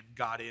 and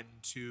got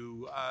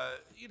into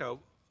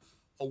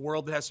a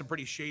world that has some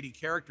pretty shady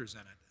characters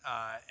in it,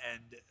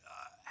 and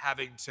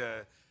having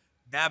to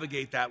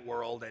navigate that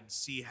world and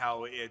see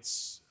how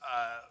it's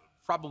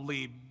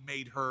probably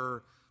made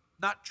her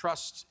not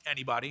trust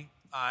anybody,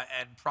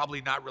 and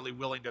probably not really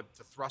willing to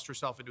thrust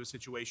herself into a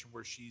situation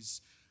where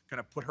she's going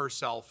to put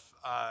herself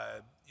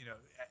at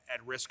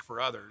risk for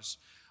others.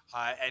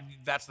 And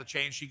that's the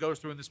change she goes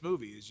through in this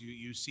movie, is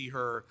you see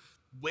her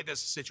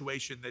witness a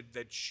situation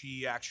that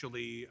she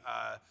actually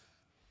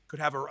could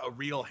have a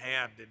real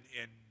hand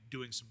in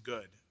doing some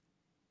good.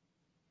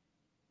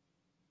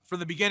 From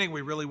the beginning,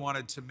 we really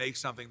wanted to make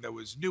something that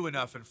was new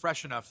enough and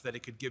fresh enough that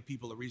it could give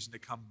people a reason to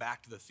come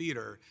back to the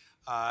theater,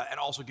 and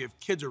also give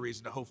kids a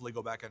reason to hopefully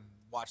go back and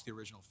watch the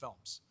original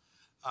films.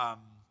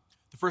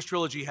 The first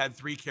trilogy had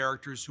 3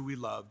 characters who we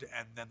loved,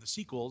 and then the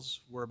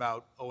sequels were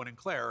about Owen and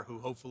Claire, who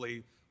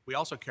hopefully we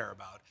also care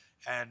about.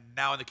 And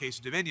now in the case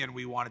of Dominion,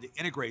 we wanted to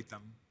integrate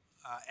them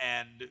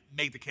and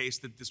make the case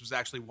that this was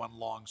actually one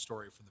long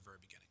story from the very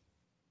beginning.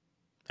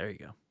 There you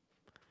go.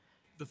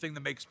 The thing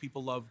that makes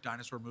people love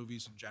dinosaur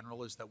movies in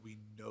general is that we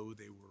know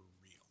they were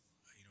real.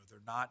 They're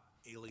not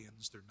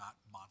aliens, they're not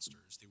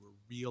monsters. They were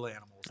real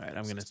animals. All right,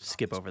 I'm going to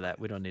skip over that.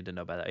 We don't need to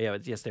know about that. Yeah,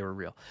 yes, they were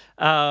real.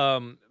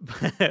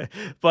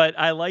 But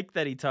I like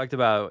that he talked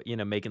about,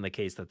 making the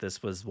case that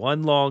this was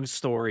one long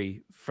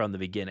story from the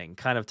beginning,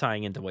 kind of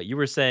tying into what you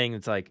were saying.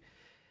 It's like,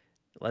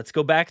 let's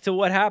go back to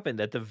what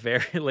happened at the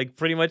very,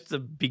 pretty much the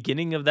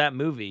beginning of that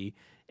movie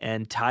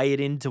and tie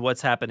it into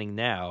what's happening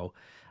now.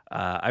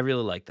 I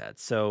really like that.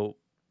 So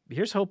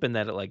here's hoping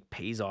that it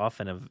pays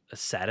off in a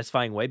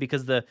satisfying way,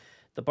 because the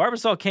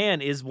Barbasol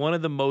can is one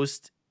of the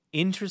most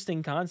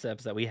interesting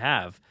concepts that we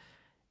have,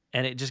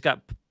 and it just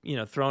got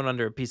thrown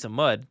under a piece of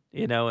mud,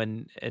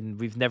 and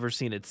we've never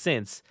seen it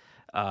since.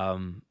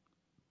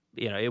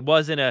 It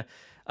wasn't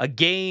a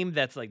game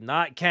that's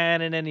not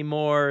canon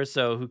anymore,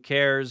 so who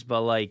cares?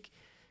 But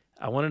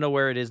I want to know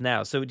where it is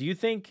now. So do you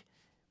think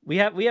we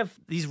have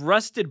these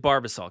rusted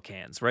Barbasol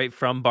cans, right,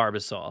 from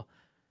Barbasol?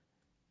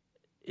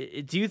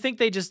 Do you think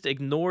they just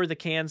ignore the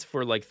cans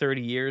for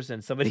 30 years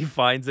and somebody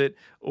finds it?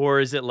 Or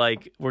is it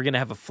we're going to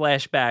have a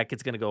flashback,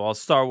 it's going to go all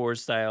Star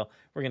Wars style,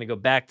 we're going to go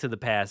back to the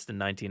past in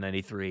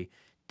 1993,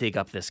 dig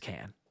up this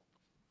can?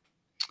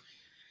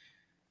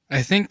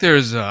 I think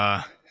there's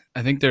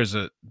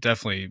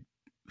definitely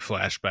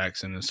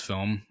flashbacks in this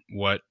film.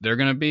 What they're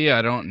going to be,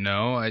 I don't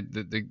know.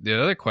 The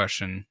other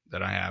question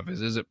that I have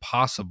is it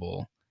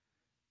possible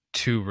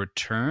to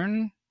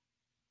return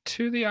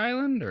to the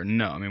island or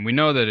no? I mean, we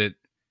know that it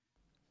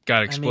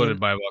got exploded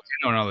by a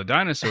volcano and all the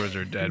dinosaurs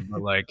are dead,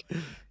 but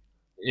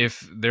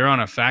if they're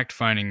on a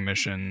fact-finding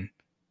mission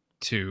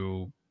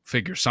to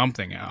figure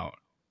something out,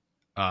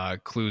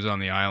 clues on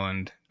the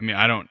island,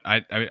 I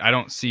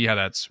don't see how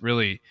that's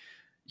really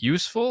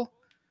useful,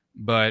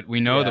 but we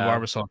know the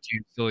Barbasol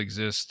can still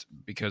exist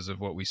because of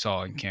what we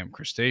saw in Camp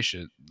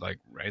Cretaceous,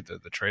 right,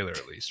 the trailer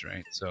at least,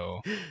 right?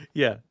 So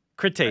yeah,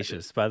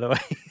 Cretaceous, by the way.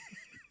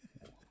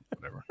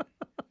 Whatever.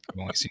 I've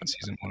only seen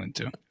season 1 and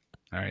 2.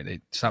 All right, they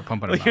stopped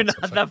pumping them out. You're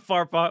not that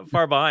far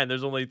behind.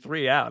 There's only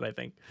 3 out, I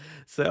think.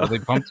 So well, they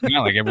pumped them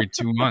out every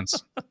 2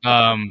 months.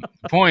 The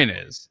point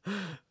is,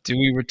 do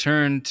we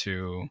return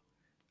to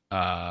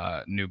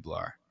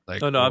Nublar?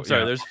 Like, Oh no, I'm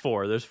sorry. yeah,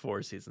 There's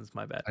four seasons.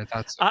 My bad. I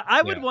thought so.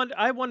 I would Yeah. wonder.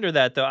 I wonder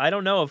that though. I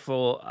don't know if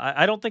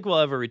I don't think we'll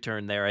ever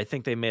return there. I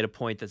think they made a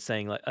point that's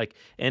saying like,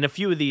 and a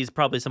few of these,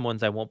 probably some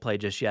ones I won't play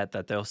just yet,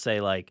 that they'll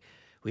say like,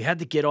 we had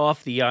to get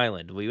off the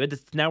island. We had to,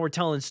 now we're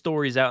telling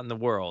stories out in the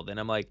world, and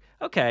I'm like,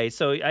 okay,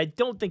 so I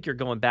don't think you're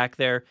going back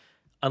there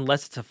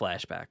unless it's a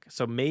flashback.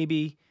 So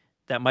maybe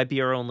that might be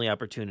our only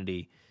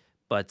opportunity.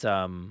 But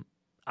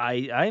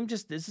I'm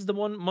just, this is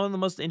one of the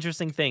most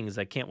interesting things.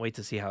 I can't wait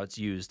to see how it's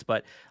used.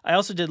 But I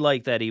also did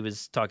like that he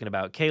was talking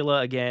about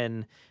Kayla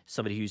again,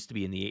 somebody who used to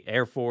be in the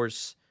Air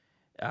Force,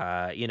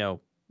 you know,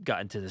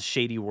 got into the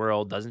shady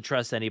world, doesn't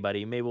trust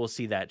anybody. Maybe we'll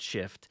see that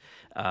shift.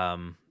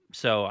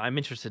 So I'm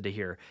interested to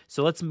hear.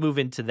 So let's move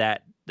into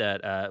that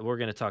we're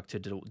going to talk to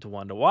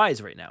DeWanda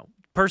Wise right now.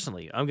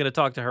 Personally, I'm going to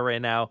talk to her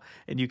right now,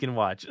 and you can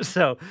watch.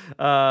 So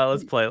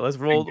let's play it. Let's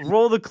roll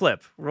the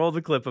clip. Roll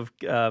the clip of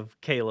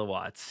Kayla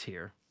Watts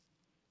here.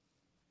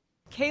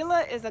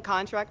 Kayla is a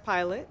contract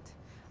pilot,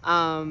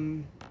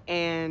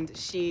 and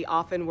she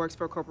often works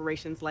for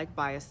corporations like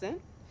Biosin.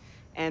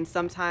 And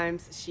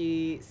sometimes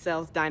she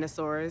sells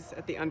dinosaurs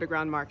at the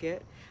underground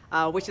market,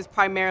 which is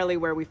primarily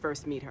where we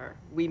first meet her.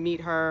 We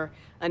meet her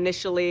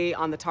initially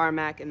on the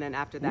tarmac, and then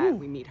after that,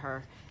 we meet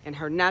her in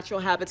her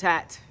natural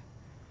habitat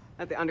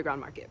at the underground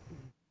market.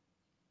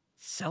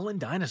 Selling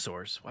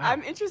dinosaurs. Wow.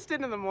 I'm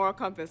interested in the moral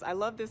compass. I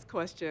love this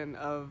question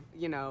of,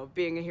 you know,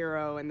 being a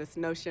hero and this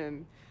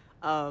notion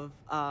of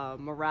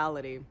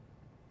morality,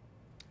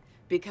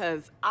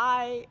 because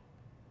I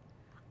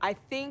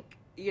think,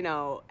 you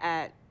know,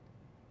 at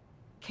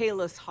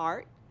Kayla's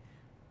heart,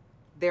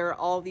 there are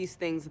all these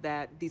things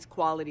these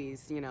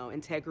qualities, you know,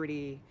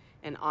 integrity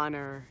and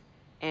honor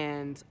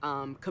and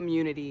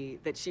community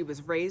that she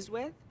was raised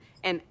with.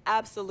 And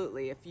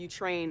absolutely, if you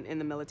train in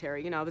the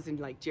military, you know, I was in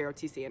like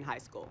JROTC in high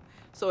school.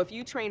 So if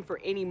you train for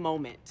any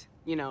moment,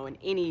 you know, in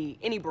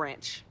any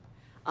branch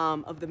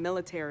of the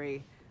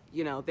military,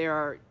 you know,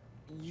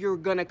 you're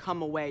gonna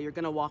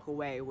walk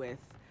away with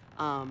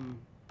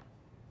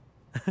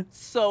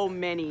so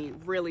many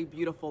really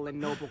beautiful and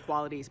noble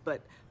qualities.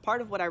 But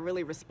part of what I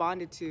really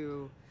responded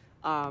to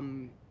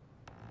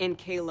in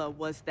Kayla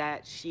was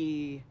that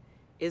she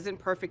isn't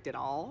perfect at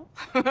all.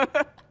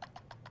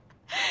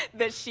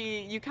 That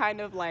you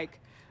kind of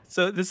like.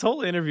 So this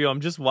whole interview, I'm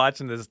just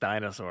watching this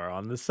dinosaur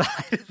on the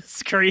side of the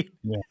screen.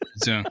 Yeah.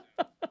 So,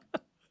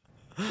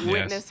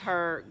 witness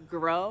her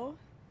grow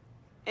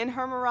in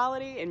her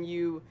morality, and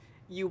you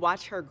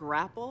watch her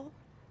grapple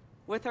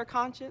with her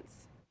conscience.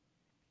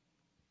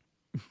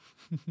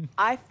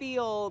 I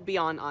feel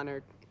beyond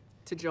honored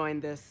to join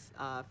this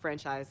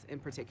franchise in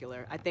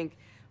particular. I think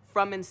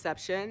from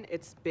inception,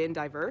 it's been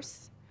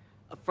diverse.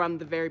 From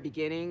the very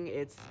beginning,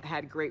 it's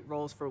had great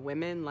roles for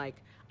women. Like,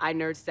 I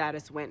Nerd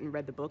Status went and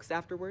read the books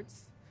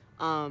afterwards.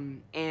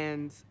 You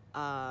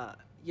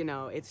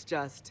know,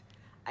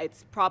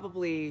 it's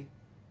probably,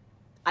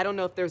 I don't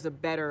know if there's a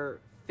better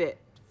fit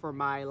for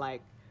my,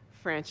 like,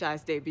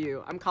 franchise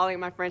debut. I'm calling it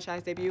my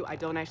franchise debut. I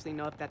don't actually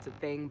know if that's a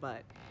thing,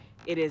 but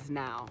it is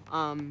now.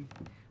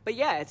 But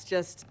yeah, it's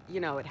just, you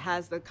know, it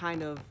has the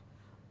kind of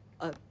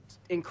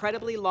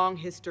incredibly long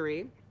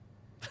history,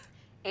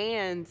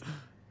 and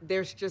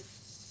there's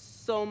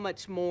just so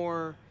much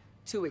more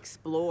to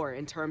explore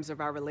in terms of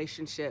our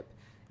relationship,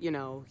 you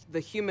know, the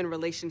human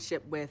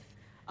relationship with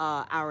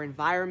our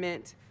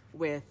environment,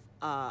 with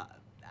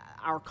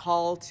our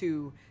call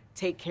to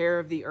take care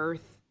of the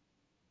earth.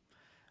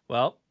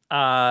 Well,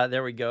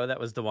 there we go. That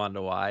was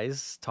DeWanda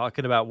Wise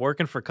talking about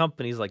working for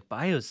companies like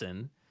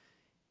Biosin.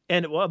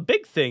 And a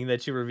big thing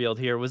that she revealed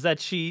here was that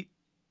she,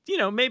 you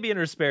know, maybe in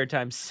her spare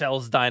time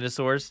sells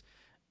dinosaurs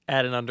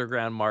at an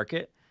underground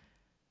market.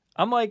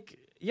 I'm like,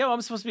 yo,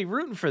 I'm supposed to be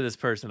rooting for this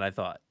person, I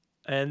thought.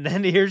 And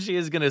then here she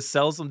is going to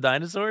sell some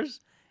dinosaurs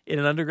in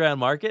an underground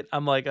market.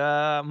 I'm like,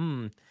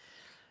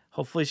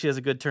 hopefully she has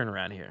a good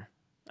turnaround here.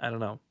 I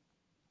don't know.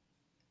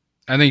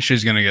 I think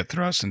she's going to get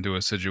thrust into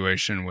a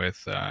situation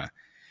with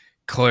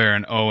Claire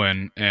and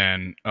Owen's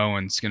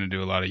going to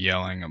do a lot of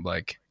yelling. I'm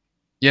like,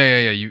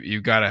 yeah,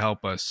 you got to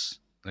help us.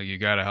 Like, you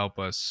got to help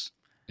us.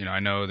 You know, I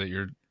know that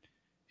you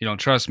don't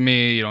trust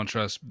me, you don't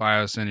trust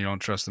Biosin, you don't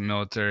trust the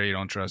military, you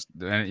don't trust,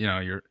 you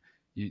know,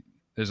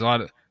 there's a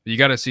lot of, you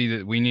got to see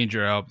that we need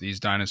your help. These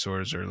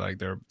dinosaurs are like,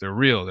 they're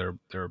real.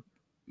 They're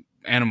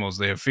animals.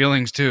 They have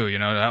feelings too, you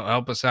know,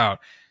 help us out.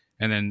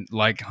 And then,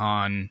 like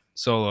Han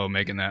Solo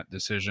making that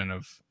decision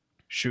of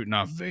shooting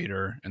off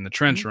Vader in the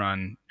trench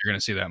run, you're going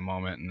to see that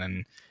moment. And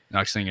then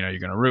next thing you know, you're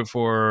going to root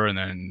for her, and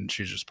then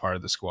she's just part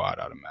of the squad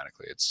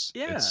automatically.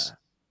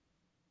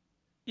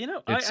 You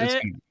know, I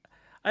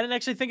didn't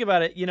actually think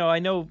about it. You know, I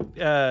know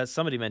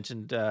somebody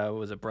mentioned,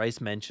 was it Bryce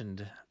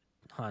mentioned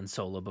Han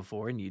Solo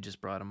before, and you just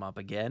brought him up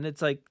again.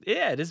 It's like,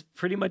 yeah, it is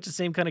pretty much the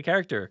same kind of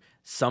character.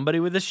 Somebody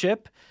with a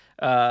ship.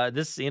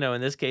 This, you know,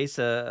 in this case,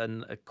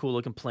 a cool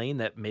looking plane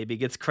that maybe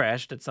gets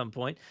crashed at some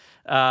point,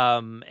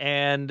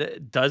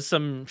 and does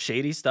some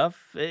shady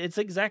stuff. It's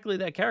exactly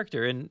that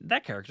character, and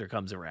that character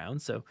comes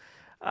around. So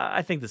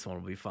I think this one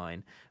will be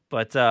fine.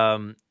 But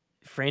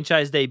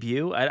franchise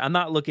debut. I'm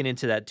not looking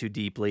into that too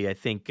deeply. I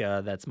think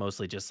that's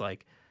mostly just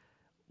like,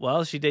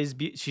 well, she's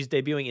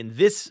debuting in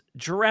this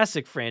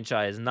Jurassic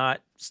franchise,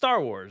 not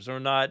Star Wars or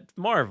not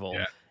Marvel.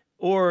 Yeah.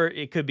 Or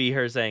it could be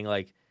her saying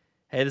like,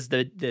 hey, this is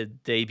the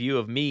debut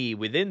of me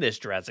within this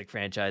Jurassic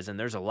franchise, and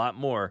there's a lot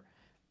more,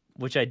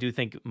 which I do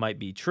think might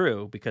be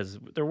true, because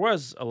there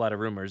was a lot of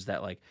rumors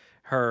that like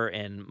her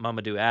and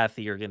Mamadou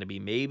Athie are going to be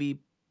maybe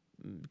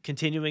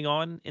continuing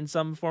on in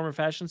some form or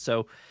fashion.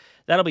 So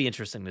that'll be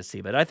interesting to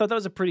see. But I thought that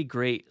was a pretty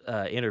great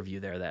interview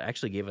there that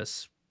actually gave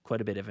us quite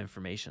a bit of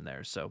information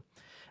there. So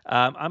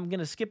I'm going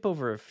to skip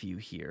over a few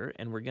here,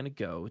 and we're going to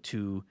go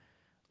to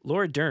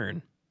Laura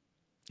Dern,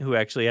 who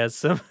actually has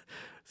some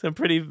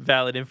pretty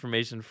valid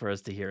information for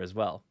us to hear as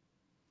well.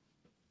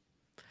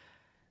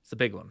 It's a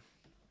big one.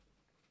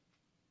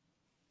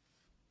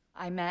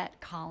 I met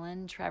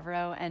Colin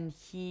Trevorrow, and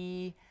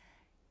he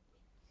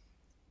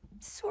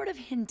sort of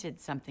hinted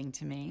something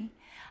to me.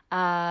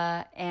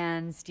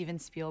 And Steven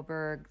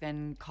Spielberg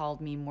then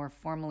called me more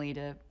formally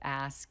to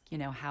ask,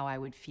 how I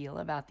would feel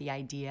about the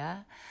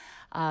idea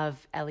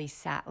of Ellie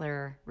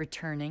Sattler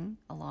returning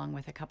along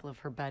with a couple of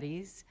her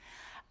buddies.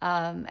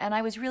 And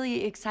I was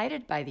really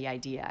excited by the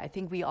idea. I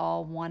think we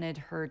all wanted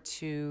her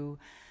to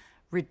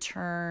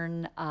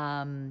return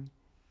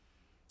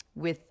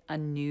with a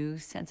new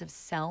sense of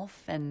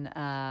self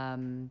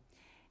and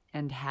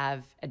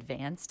have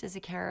advanced as a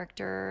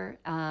character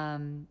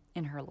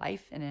in her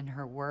life and in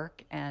her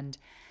work. And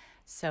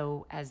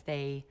so as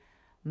they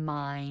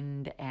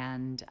mined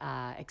and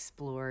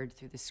explored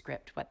through the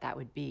script what that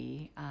would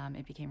be,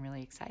 it became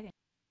really exciting.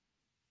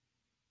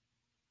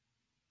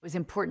 It was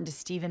important to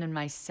Steven and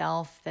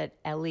myself that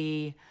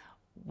Ellie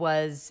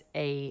was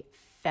a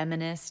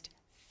feminist,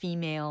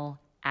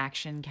 female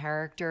action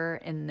character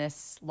in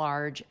this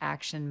large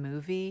action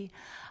movie.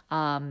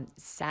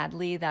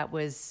 Sadly, that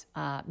was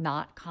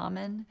not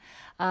common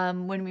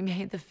when we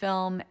made the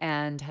film,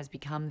 and has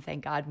become,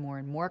 thank God, more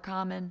and more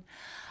common.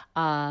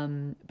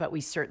 But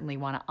we certainly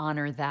want to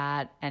honor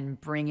that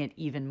and bring it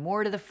even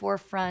more to the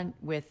forefront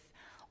with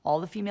all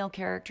the female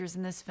characters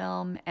in this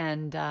film.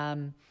 And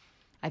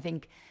I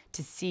think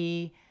to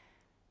see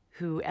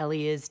who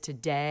Ellie is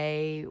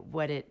today,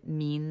 what it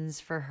means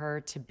for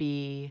her to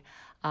be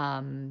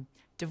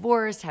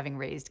divorced, having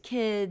raised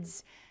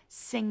kids,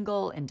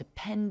 single,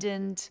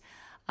 independent,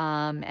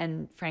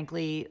 and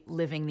frankly,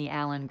 living the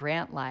Alan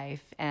Grant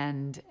life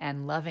and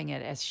loving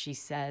it, as she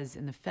says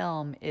in the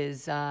film,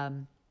 is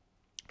kind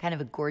of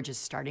a gorgeous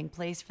starting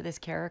place for this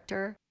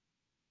character.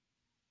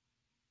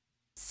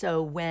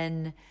 So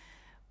when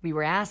we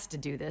were asked to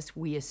do this,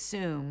 we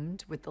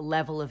assumed with the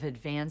level of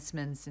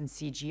advancements in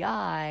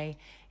CGI,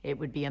 it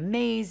would be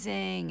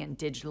amazing and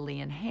digitally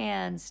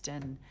enhanced,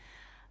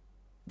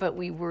 but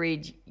we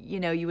worried,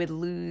 you would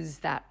lose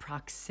that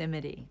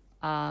proximity.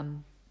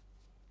 And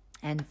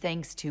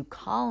thanks to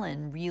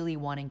Colin really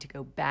wanting to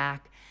go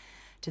back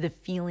to the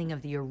feeling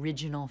of the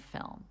original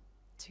film,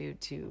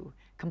 to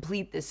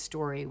complete this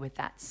story with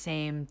that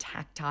same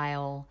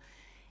tactile,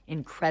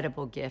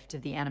 incredible gift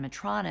of the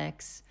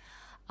animatronics,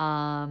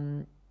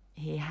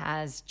 he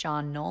has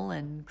John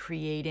Nolan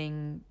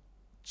creating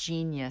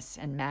genius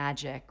and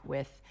magic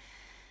with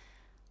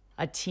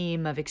a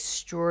team of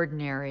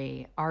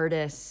extraordinary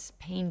artists,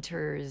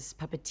 painters,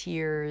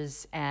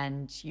 puppeteers,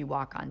 and you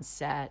walk on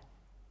set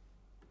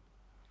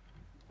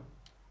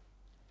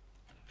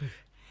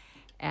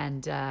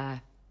and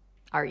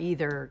are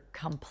either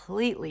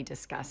completely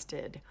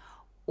disgusted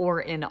or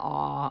in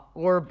awe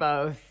or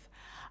both,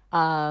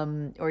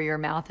 or your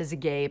mouth is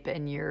agape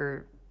and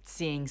you're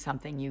seeing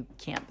something you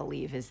can't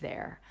believe is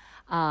there.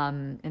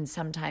 And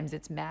sometimes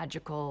it's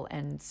magical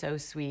and so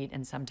sweet,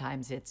 and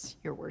sometimes it's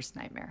your worst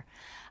nightmare.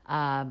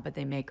 But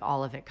they make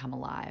all of it come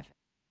alive.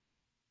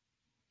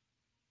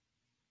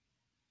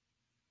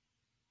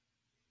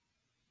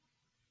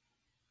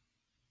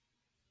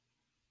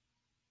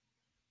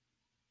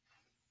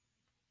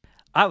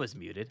 I was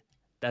muted.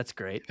 That's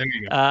great. There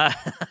you go.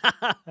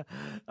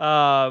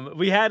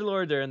 We had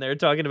Laura Dern there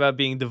talking about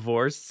being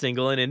divorced,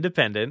 single, and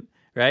independent,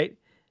 right?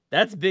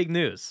 That's big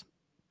news.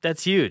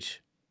 That's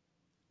huge.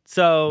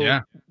 So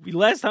Yeah.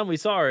 Last time we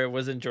saw her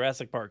was in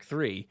Jurassic Park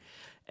 3.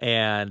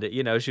 And,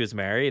 she was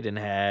married and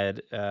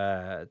had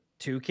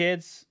 2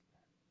 kids.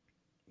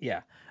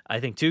 Yeah, I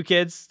think 2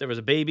 kids. There was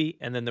a baby,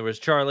 and then there was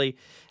Charlie.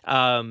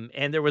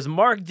 And there was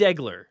Mark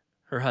Degler,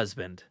 her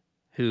husband,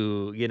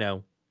 who,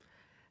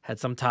 had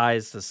some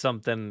ties to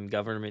something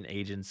government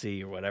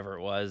agency or whatever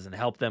it was and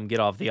helped them get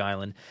off the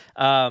island.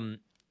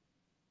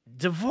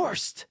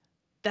 Divorced.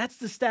 That's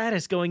the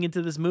status going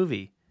into this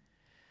movie.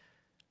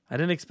 I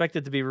didn't expect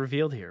it to be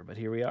revealed here, but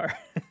here we are.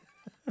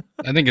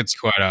 I think it's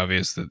quite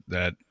obvious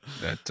that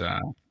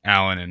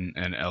Alan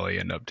and Ellie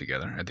end up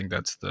together. I think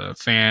that's the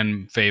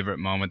fan favorite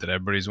moment that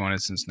everybody's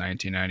wanted since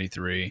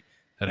 1993.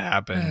 That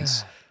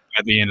happens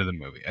at the end of the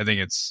movie. I think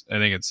it's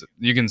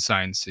you can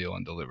sign, seal,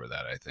 and deliver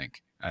that. I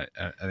think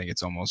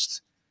it's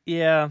almost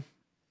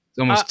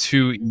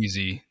too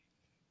easy.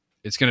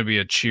 It's going to be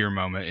a cheer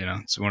moment.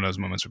 It's one of those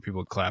moments where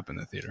people clap in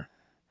the theater.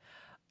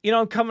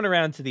 I'm coming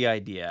around to the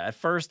idea. At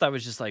first, I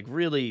was just like,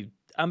 really,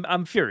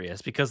 I'm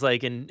furious because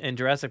like in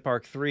Jurassic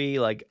Park 3,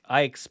 like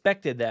I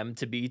expected them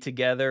to be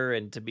together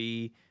and to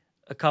be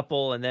a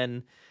couple, and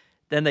then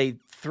they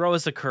throw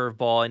us a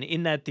curveball. And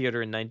in that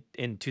theater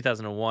in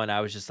 2001,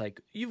 I was just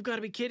like, you've got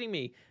to be kidding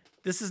me.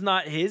 This is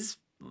not his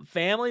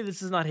family.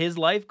 This is not his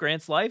life,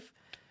 Grant's life.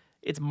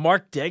 It's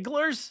Mark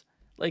Degler's.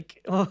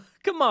 Like, oh,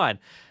 come on.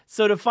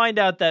 So to find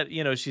out that,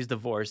 she's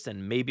divorced,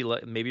 and maybe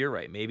you're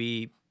right.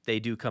 Maybe they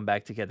do come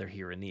back together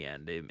here in the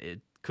end.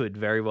 It could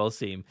very well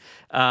seem.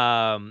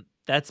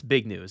 That's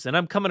big news. And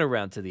I'm coming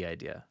around to the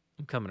idea.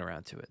 I'm coming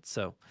around to it.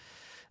 So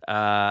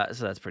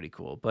that's pretty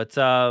cool. But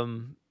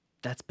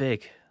that's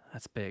big.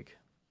 That's big.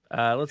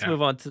 Let's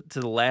move on to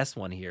the last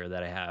one here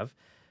that I have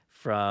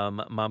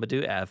from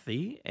Mamadou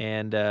Athey.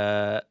 And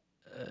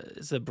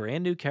it's a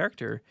brand new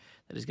character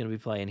that is going to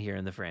be playing here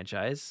in the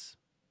franchise.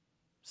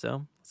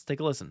 So let's take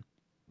a listen.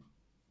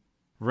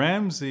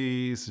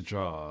 Ramsay's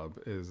job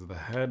is the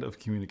head of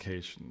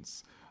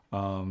communications.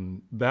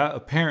 That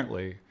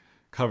apparently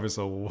covers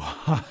a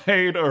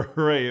wide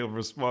array of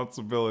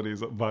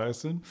responsibilities at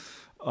Bison.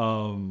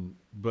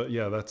 But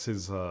yeah, that's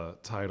his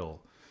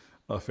title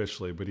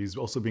officially. But he's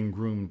also being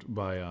groomed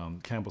by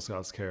Campbell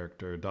Scott's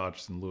character,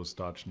 Lewis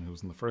Dodgson, who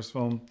was in the first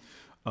film.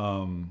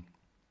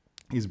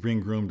 He's being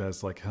groomed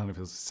as like kind of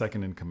his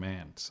second in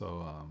command.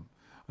 So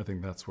I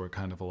think that's where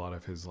kind of a lot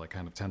of his like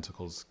kind of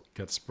tentacles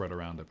get spread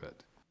around a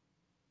bit.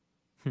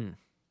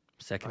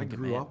 Second in command. I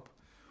grew up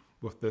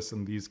with this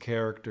and these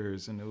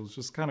characters, and it was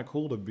just kind of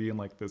cool to be in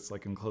like this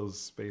like enclosed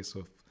space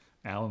with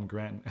Alan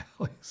Grant and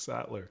Ellie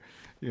Sattler.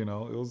 It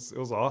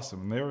was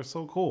awesome, and they were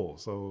so cool.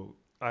 So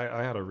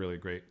I had a really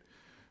great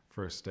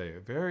first day.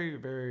 Very,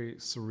 very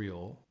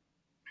surreal.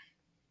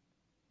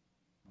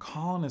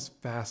 Colin is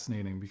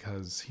fascinating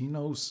because he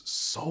knows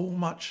so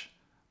much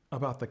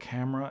about the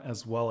camera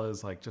as well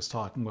as like just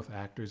talking with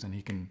actors, and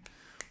he can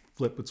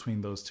flip between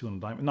those two on a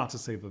dime. Not to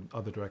say the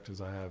other directors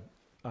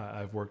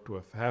I've worked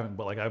with haven't,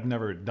 but like I've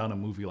never done a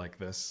movie like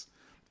this,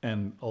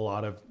 and a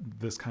lot of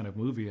this kind of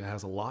movie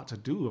has a lot to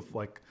do with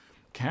like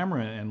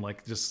camera and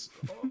like just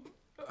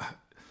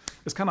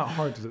it's kind of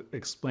hard to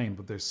explain,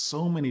 but there's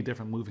so many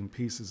different moving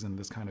pieces in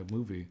this kind of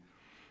movie,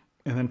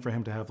 and then for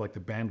him to have like the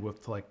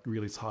bandwidth to like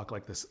really talk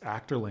like this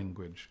actor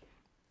language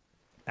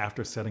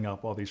after setting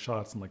up all these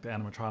shots and like the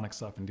animatronic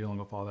stuff and dealing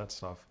with all that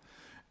stuff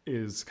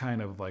is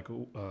kind of like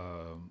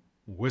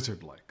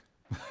wizard-like.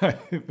 I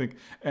think,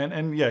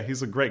 and yeah,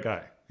 he's a great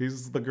guy.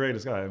 He's the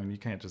greatest guy. I mean, you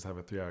can't just have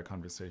a 3-hour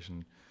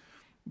conversation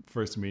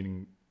first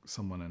meeting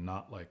someone and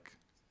not like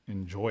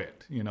enjoy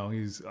it.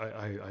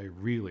 I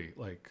really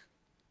like,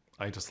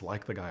 I just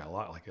like the guy a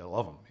lot. Like I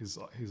love him.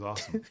 He's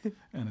awesome.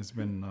 And it's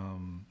been,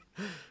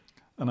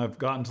 and I've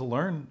gotten to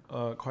learn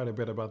quite a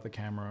bit about the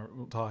camera,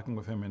 talking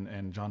with him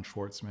and John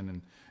Schwartzman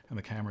and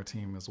the camera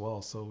team as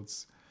well. So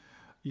it's,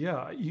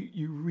 yeah,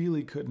 you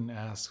really couldn't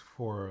ask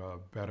for a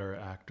better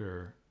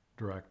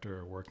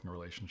actor-director working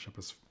relationship,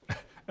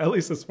 at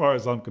least as far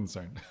as I'm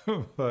concerned.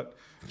 But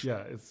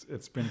yeah,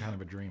 it's been kind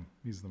of a dream.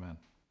 He's the man.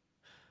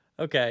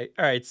 Okay.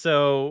 All right.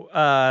 So,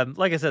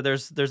 like I said,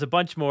 there's a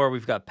bunch more.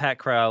 We've got Pat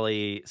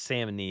Crowley,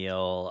 Sam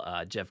Neill,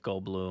 Jeff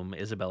Goldblum,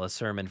 Isabella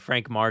Sermon,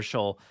 Frank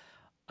Marshall,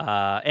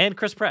 and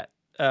Chris Pratt.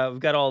 We've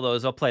got all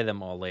those. I'll play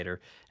them all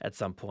later at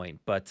some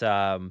point. But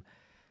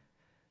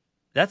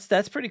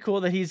that's pretty cool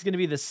that he's going to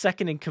be the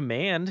second in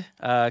command,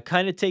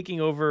 kind of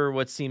taking over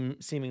what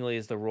seemingly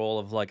is the role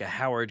of like a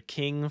Howard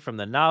King from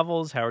the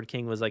novels. Howard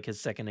King was like his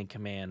second in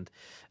command,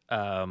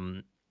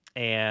 and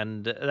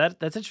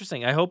that's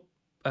interesting. I hope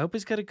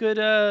he's got a good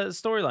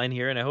storyline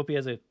here, and I hope he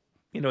has a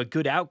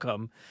good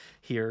outcome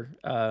here.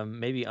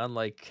 Maybe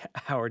unlike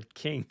Howard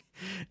King,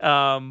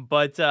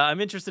 but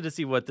I'm interested to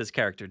see what this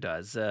character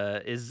does.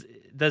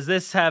 Does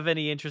this have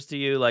any interest to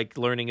you? Like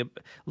learning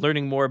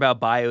more about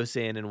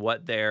Biosyn and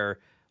what their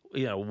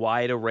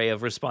wide array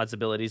of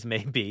responsibilities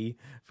may be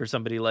for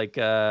somebody like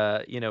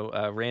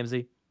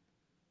Ramsay.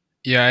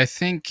 Yeah, I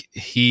think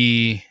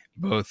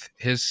both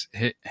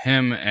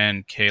him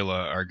and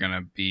Kayla are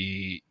gonna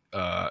be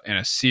in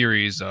a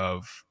series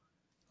of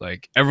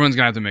like everyone's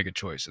gonna have to make a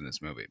choice in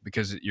this movie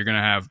because you're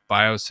gonna have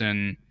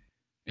Biosyn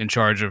in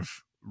charge of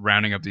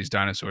rounding up these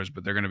dinosaurs,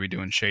 but they're gonna be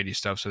doing shady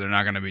stuff, so they're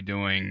not gonna be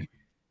doing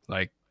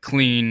like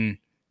clean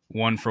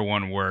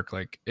one-for-one work.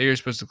 Like, hey, you're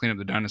supposed to clean up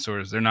the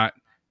dinosaurs. They're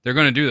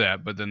going to do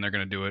that, but then they're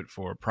going to do it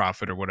for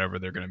profit or whatever.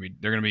 They're going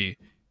to be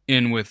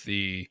in with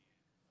the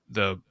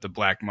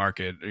black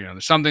market.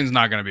 Something's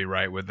not going to be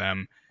right with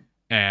them.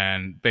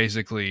 And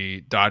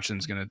basically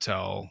Dodgson's going to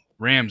tell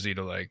Ramsay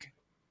to like,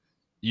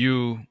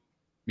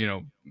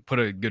 put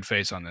a good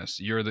face on this.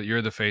 You're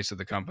the face of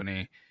the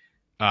company.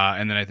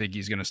 And then I think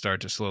he's going to start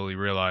to slowly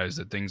realize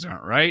that things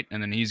aren't right.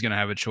 And then he's going to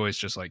have a choice,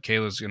 just like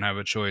Kayla's going to have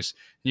a choice.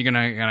 You're going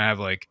to have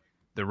like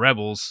the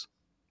rebels,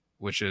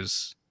 which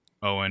is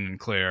Owen and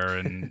Claire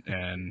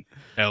and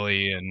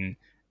Ellie and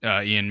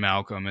Ian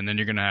Malcolm. And then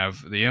you're going to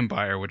have the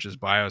Empire, which is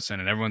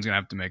Biosyn, and everyone's going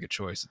to have to make a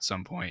choice at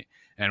some point.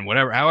 And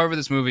however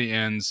this movie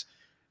ends,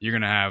 you're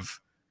going to have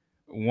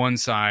one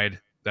side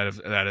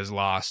that is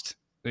lost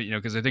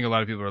because I think a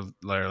lot of people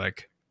are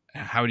like,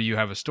 how do you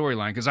have a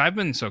storyline? Because I've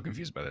been so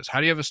confused by this. How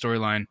do you have a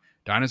storyline?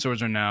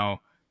 Dinosaurs are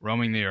now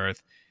roaming the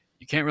earth.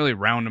 You can't really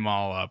round them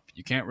all up.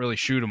 You can't really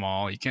shoot them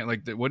all. You can't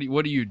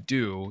what do you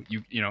do?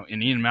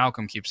 And Ian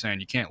Malcolm keeps saying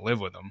you can't live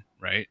with them,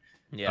 right?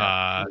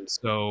 Yeah.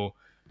 So,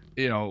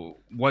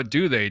 what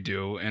do they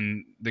do?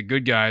 And the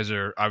good guys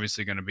are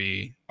obviously going to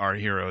be our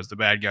heroes. The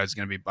bad guys are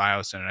going to be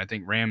Biosyn. And I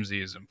think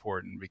Ramsay is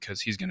important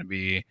because he's going to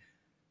be,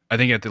 I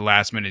think at the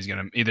last minute,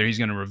 he's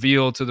going to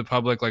reveal to the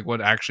public like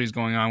what actually is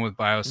going on with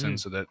Biosyn,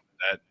 so that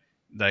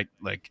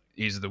like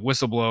he's the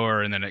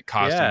whistleblower, and then it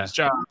cost him his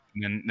job,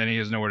 and then he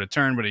has nowhere to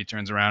turn, but he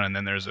turns around, and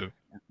then there's a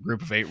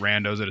group of 8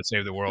 randos that have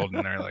saved the world,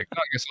 and they're like, oh,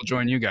 I guess I'll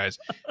join you guys.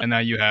 And now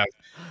you have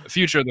the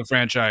future of the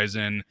franchise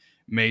in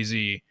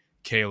Maisie,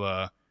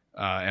 Kayla,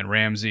 and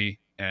Ramsay,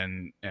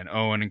 and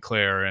Owen and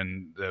Claire,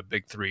 and the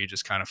big 3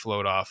 just kind of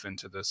float off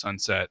into the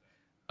sunset.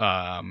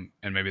 And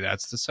maybe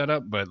that's the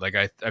setup, but like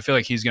I feel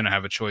like he's going to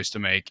have a choice to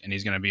make, and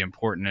he's going to be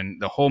important.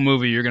 And the whole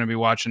movie, you're going to be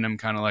watching him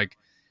kind of like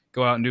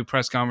go out and do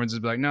press conferences,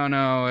 be like,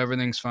 no,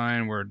 everything's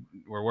fine. We're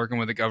working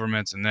with the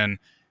governments. And then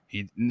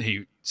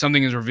he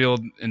something is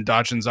revealed in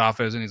Dodgson's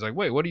office, and he's like,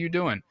 wait, what are you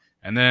doing?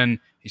 And then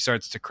he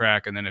starts to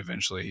crack, and then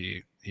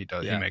eventually he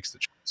makes the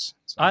choice.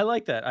 So. I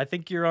like that. I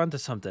think you're onto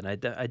something. I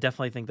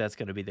definitely think that's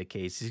going to be the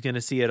case. He's going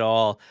to see it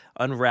all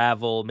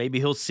unravel. Maybe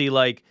he'll see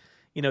like,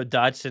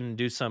 Dodgson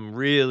do some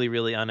really,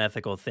 really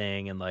unethical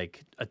thing and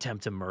like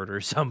attempt to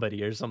murder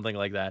somebody or something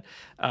like that.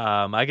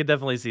 I could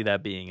definitely see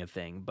that being a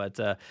thing. But,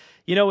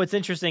 what's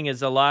interesting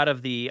is a lot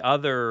of the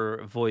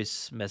other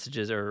voice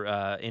messages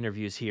or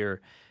interviews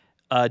here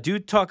do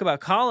talk about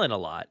Colin a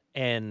lot.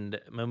 And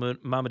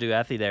Mamadou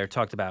Athie there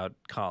talked about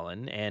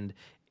Colin. And,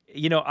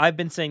 I've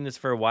been saying this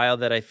for a while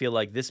that I feel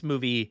like this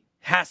movie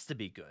has to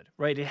be good,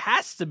 right? It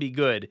has to be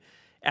good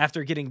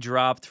after getting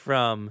dropped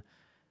from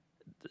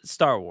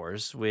Star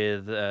Wars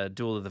with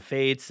Duel of the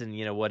Fates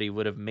and what he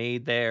would have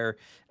made there.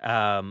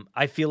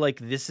 I feel like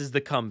this is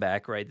the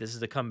comeback, right? This is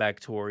the comeback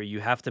tour.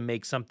 You have to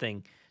make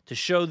something to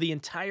show the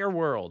entire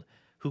world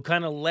who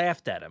kind of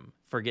laughed at him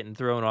for getting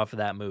thrown off of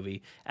that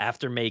movie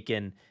after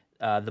making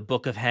the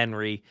Book of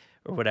Henry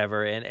or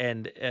whatever.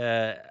 And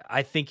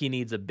I think he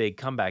needs a big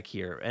comeback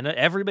here. And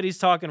everybody's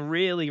talking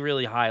really,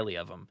 really highly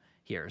of him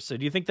here. So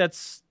do you think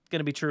that's going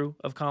to be true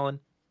of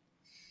Colin?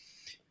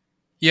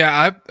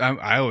 Yeah,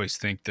 I always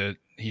think that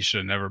he should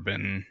have never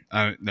been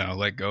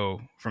let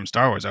go from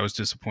Star Wars. I was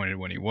disappointed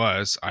when he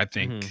was. I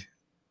think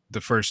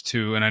the first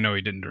 2, and I know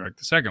he didn't direct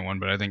the second one,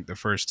 but I think the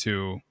first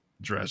 2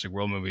 Jurassic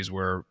World movies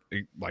were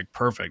like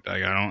perfect.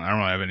 Like I don't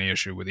have any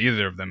issue with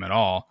either of them at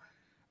all.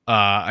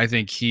 I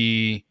think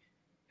he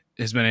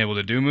has been able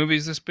to do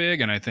movies this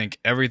big, and I think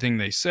everything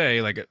they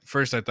say, like at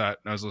first I thought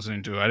I was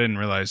listening to, I didn't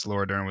realize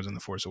Laura Dern was in The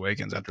Force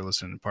Awakens after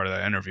listening to part of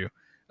that interview.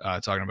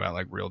 Talking about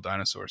like real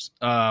dinosaurs.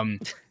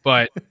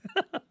 But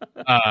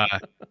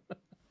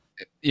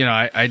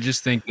I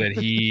just think that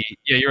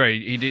you're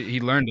right. He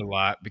learned a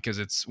lot, because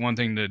it's one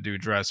thing to do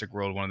Jurassic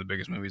World, one of the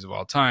biggest movies of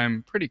all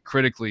time, pretty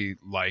critically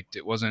liked.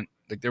 It wasn't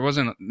like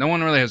no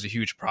one really has a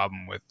huge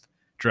problem with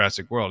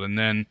Jurassic World. And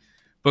then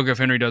Book of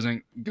Henry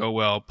doesn't go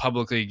well,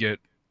 publicly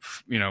get,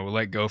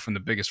 let go from the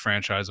biggest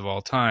franchise of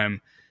all time.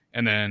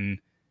 And then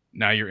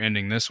now you're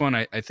ending this one.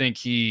 I think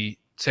he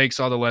takes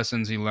all the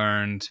lessons he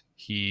learned.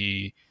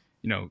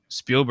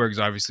 Spielberg's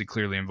obviously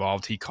clearly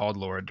involved. He called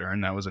Laura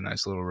Dern. That was a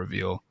nice little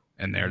reveal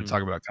in there to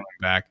talk about coming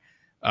back.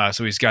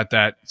 So he's got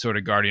that sort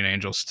of guardian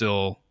angel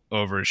still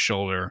over his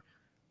shoulder,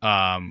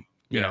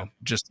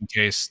 just in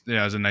case.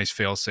 As a nice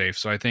fail safe.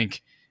 So I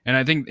think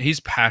he's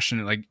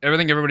passionate. Like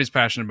everybody's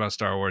passionate about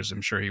Star Wars.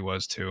 I'm sure he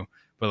was too.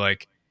 But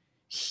like,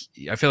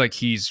 I feel like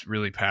he's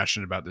really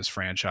passionate about this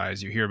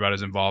franchise. You hear about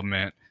his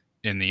involvement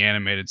in the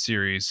animated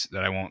series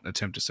that I won't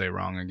attempt to say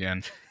wrong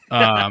again. He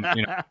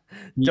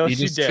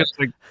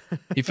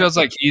feels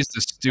like he's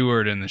the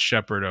steward and the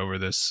shepherd over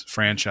this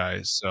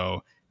franchise.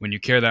 So when you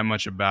care that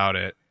much about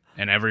it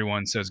and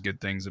everyone says good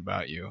things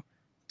about you,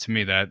 to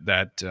me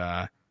that's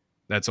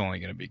only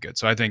going to be good.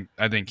 So I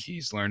think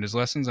he's learned his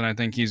lessons, and I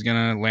think he's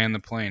going to land the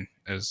plane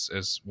as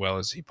well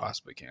as he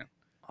possibly can.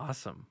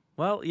 Awesome.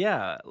 Well,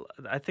 yeah,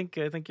 I think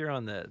you're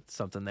on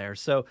something there.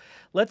 So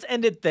let's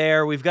end it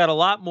there. We've got a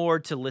lot more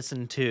to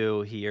listen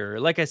to here.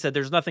 Like I said,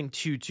 there's nothing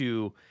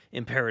too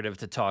imperative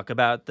to talk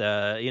about.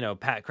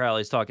 Pat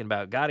Crowley's talking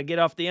about got to get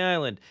off the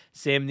island.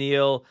 Sam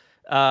Neill,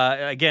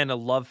 again, a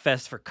love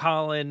fest for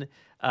Colin.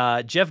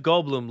 Jeff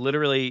Goldblum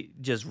literally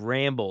just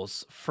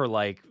rambles for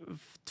like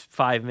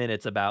 5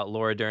 minutes about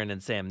Laura Dern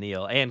and Sam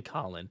Neill and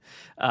Colin.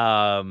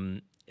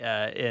 So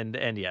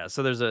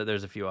there's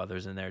a few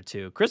others in there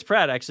too. Chris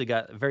Pratt actually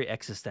got very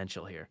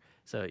existential here,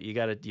 so you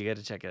gotta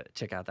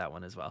check out that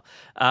one as well.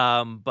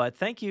 But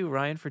thank you,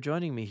 Ryan, for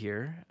joining me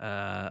here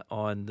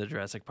on the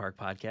Jurassic Park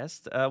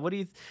podcast. What do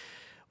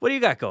you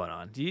got going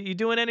on? You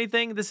doing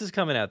anything? This is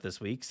coming out this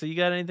week, so you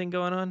got anything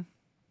going on?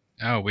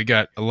 Oh, we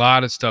got a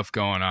lot of stuff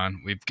going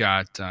on. We've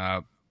got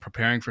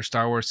preparing for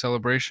Star Wars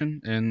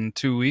Celebration in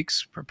 2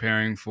 weeks,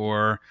 preparing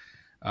for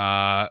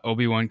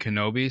Obi-Wan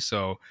Kenobi.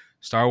 So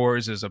Star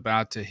Wars is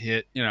about to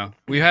hit,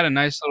 we had a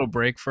nice little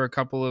break for a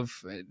couple of,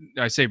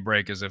 I say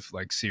break as if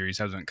like series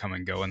hasn't come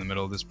and go in the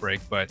middle of this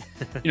break, but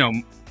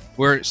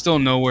we're still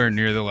nowhere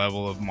near the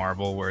level of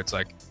Marvel where it's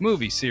like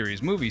movie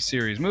series, movies,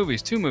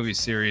 2 movie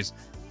series.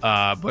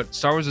 But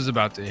Star Wars is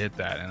about to hit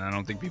that, and I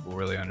don't think people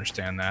really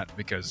understand that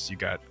because you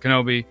got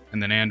Kenobi,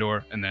 and then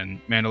Andor, and then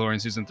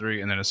Mandalorian Season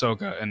 3, and then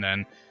Ahsoka, and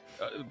then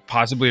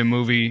possibly a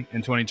movie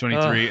in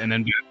 2023, and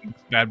then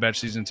Bad Batch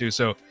Season 2.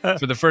 So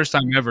for the first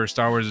time ever,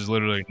 Star Wars is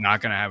literally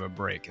not going to have a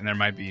break, and there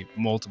might be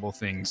multiple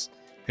things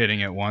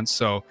hitting at once.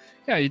 So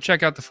yeah, you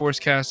check out the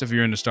Forcecast if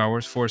you're into Star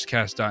Wars.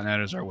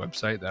 Forcecast.net is our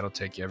website. That'll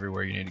take you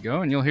everywhere you need to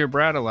go, and you'll hear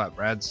Brad a lot.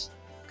 Brad's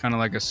kind of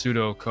like a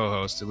pseudo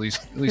co-host, at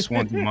least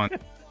once a month.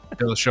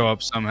 He'll show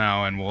up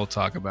somehow, and we'll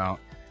talk about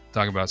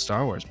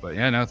Star Wars. But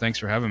yeah, no, thanks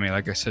for having me.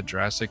 Like I said,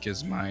 Jurassic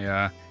is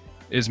my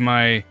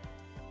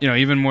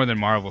even more than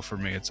Marvel for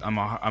me.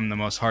 I'm the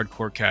most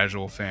hardcore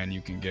casual fan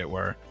you can get,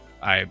 where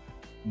I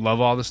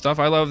love all the stuff.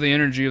 I love the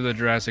energy of the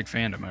Jurassic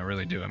fandom. I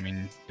really do. I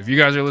mean, if you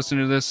guys are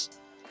listening to this,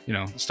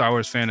 Star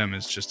Wars fandom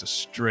is just a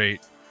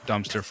straight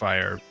dumpster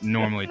fire,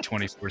 normally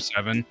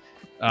 24/7,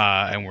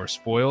 and we're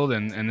spoiled.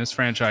 And this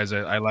franchise,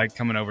 I like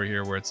coming over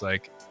here where it's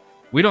like,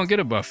 we don't get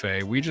a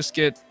buffet. We just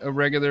get a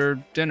regular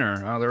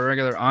dinner, a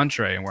regular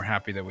entree, and we're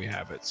happy that we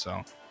have it.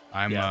 So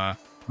I'm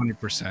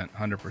 100%,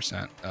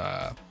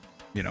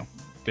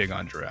 big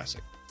on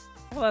Jurassic.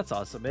 Well, that's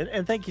awesome.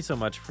 And thank you so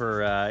much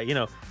for,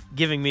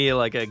 giving me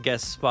like a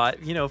guest spot,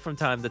 from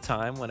time to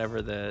time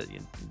whenever the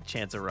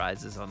chance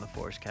arises on the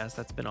Forcecast.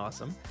 That's been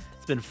awesome.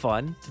 It's been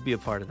fun to be a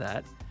part of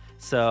that.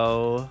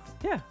 So,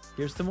 yeah,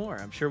 here's to more.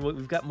 I'm sure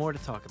we've got more to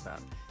talk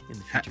about in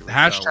the future.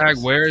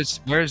 Hashtag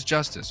where's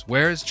Justice?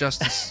 Where is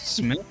Justice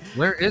Smith?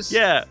 Where's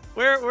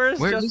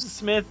Justice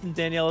Smith and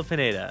Daniela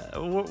Pineda?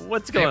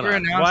 What's going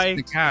on? Why?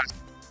 The cast.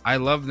 I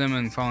love them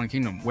in Fallen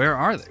Kingdom. Where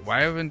are they?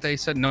 Why haven't they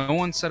said? No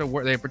one said a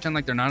word. They pretend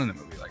like they're not in the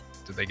movie. Like,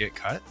 did they get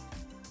cut?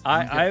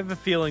 I have a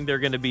feeling they're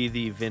going to be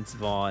the Vince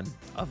Vaughn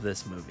of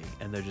this movie,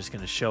 and they're just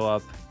going to show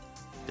up.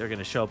 They're going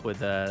to show up with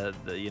the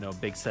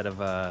big set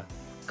of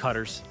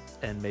cutters,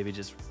 and maybe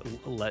just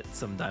let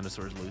some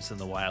dinosaurs loose in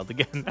the wild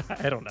again.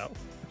 I don't know.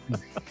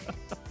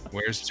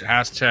 Where's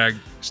hashtag?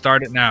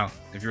 Start it now.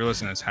 If you're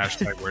listening, it's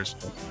hashtag Where's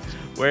Justice?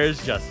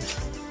 Where's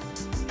Justice?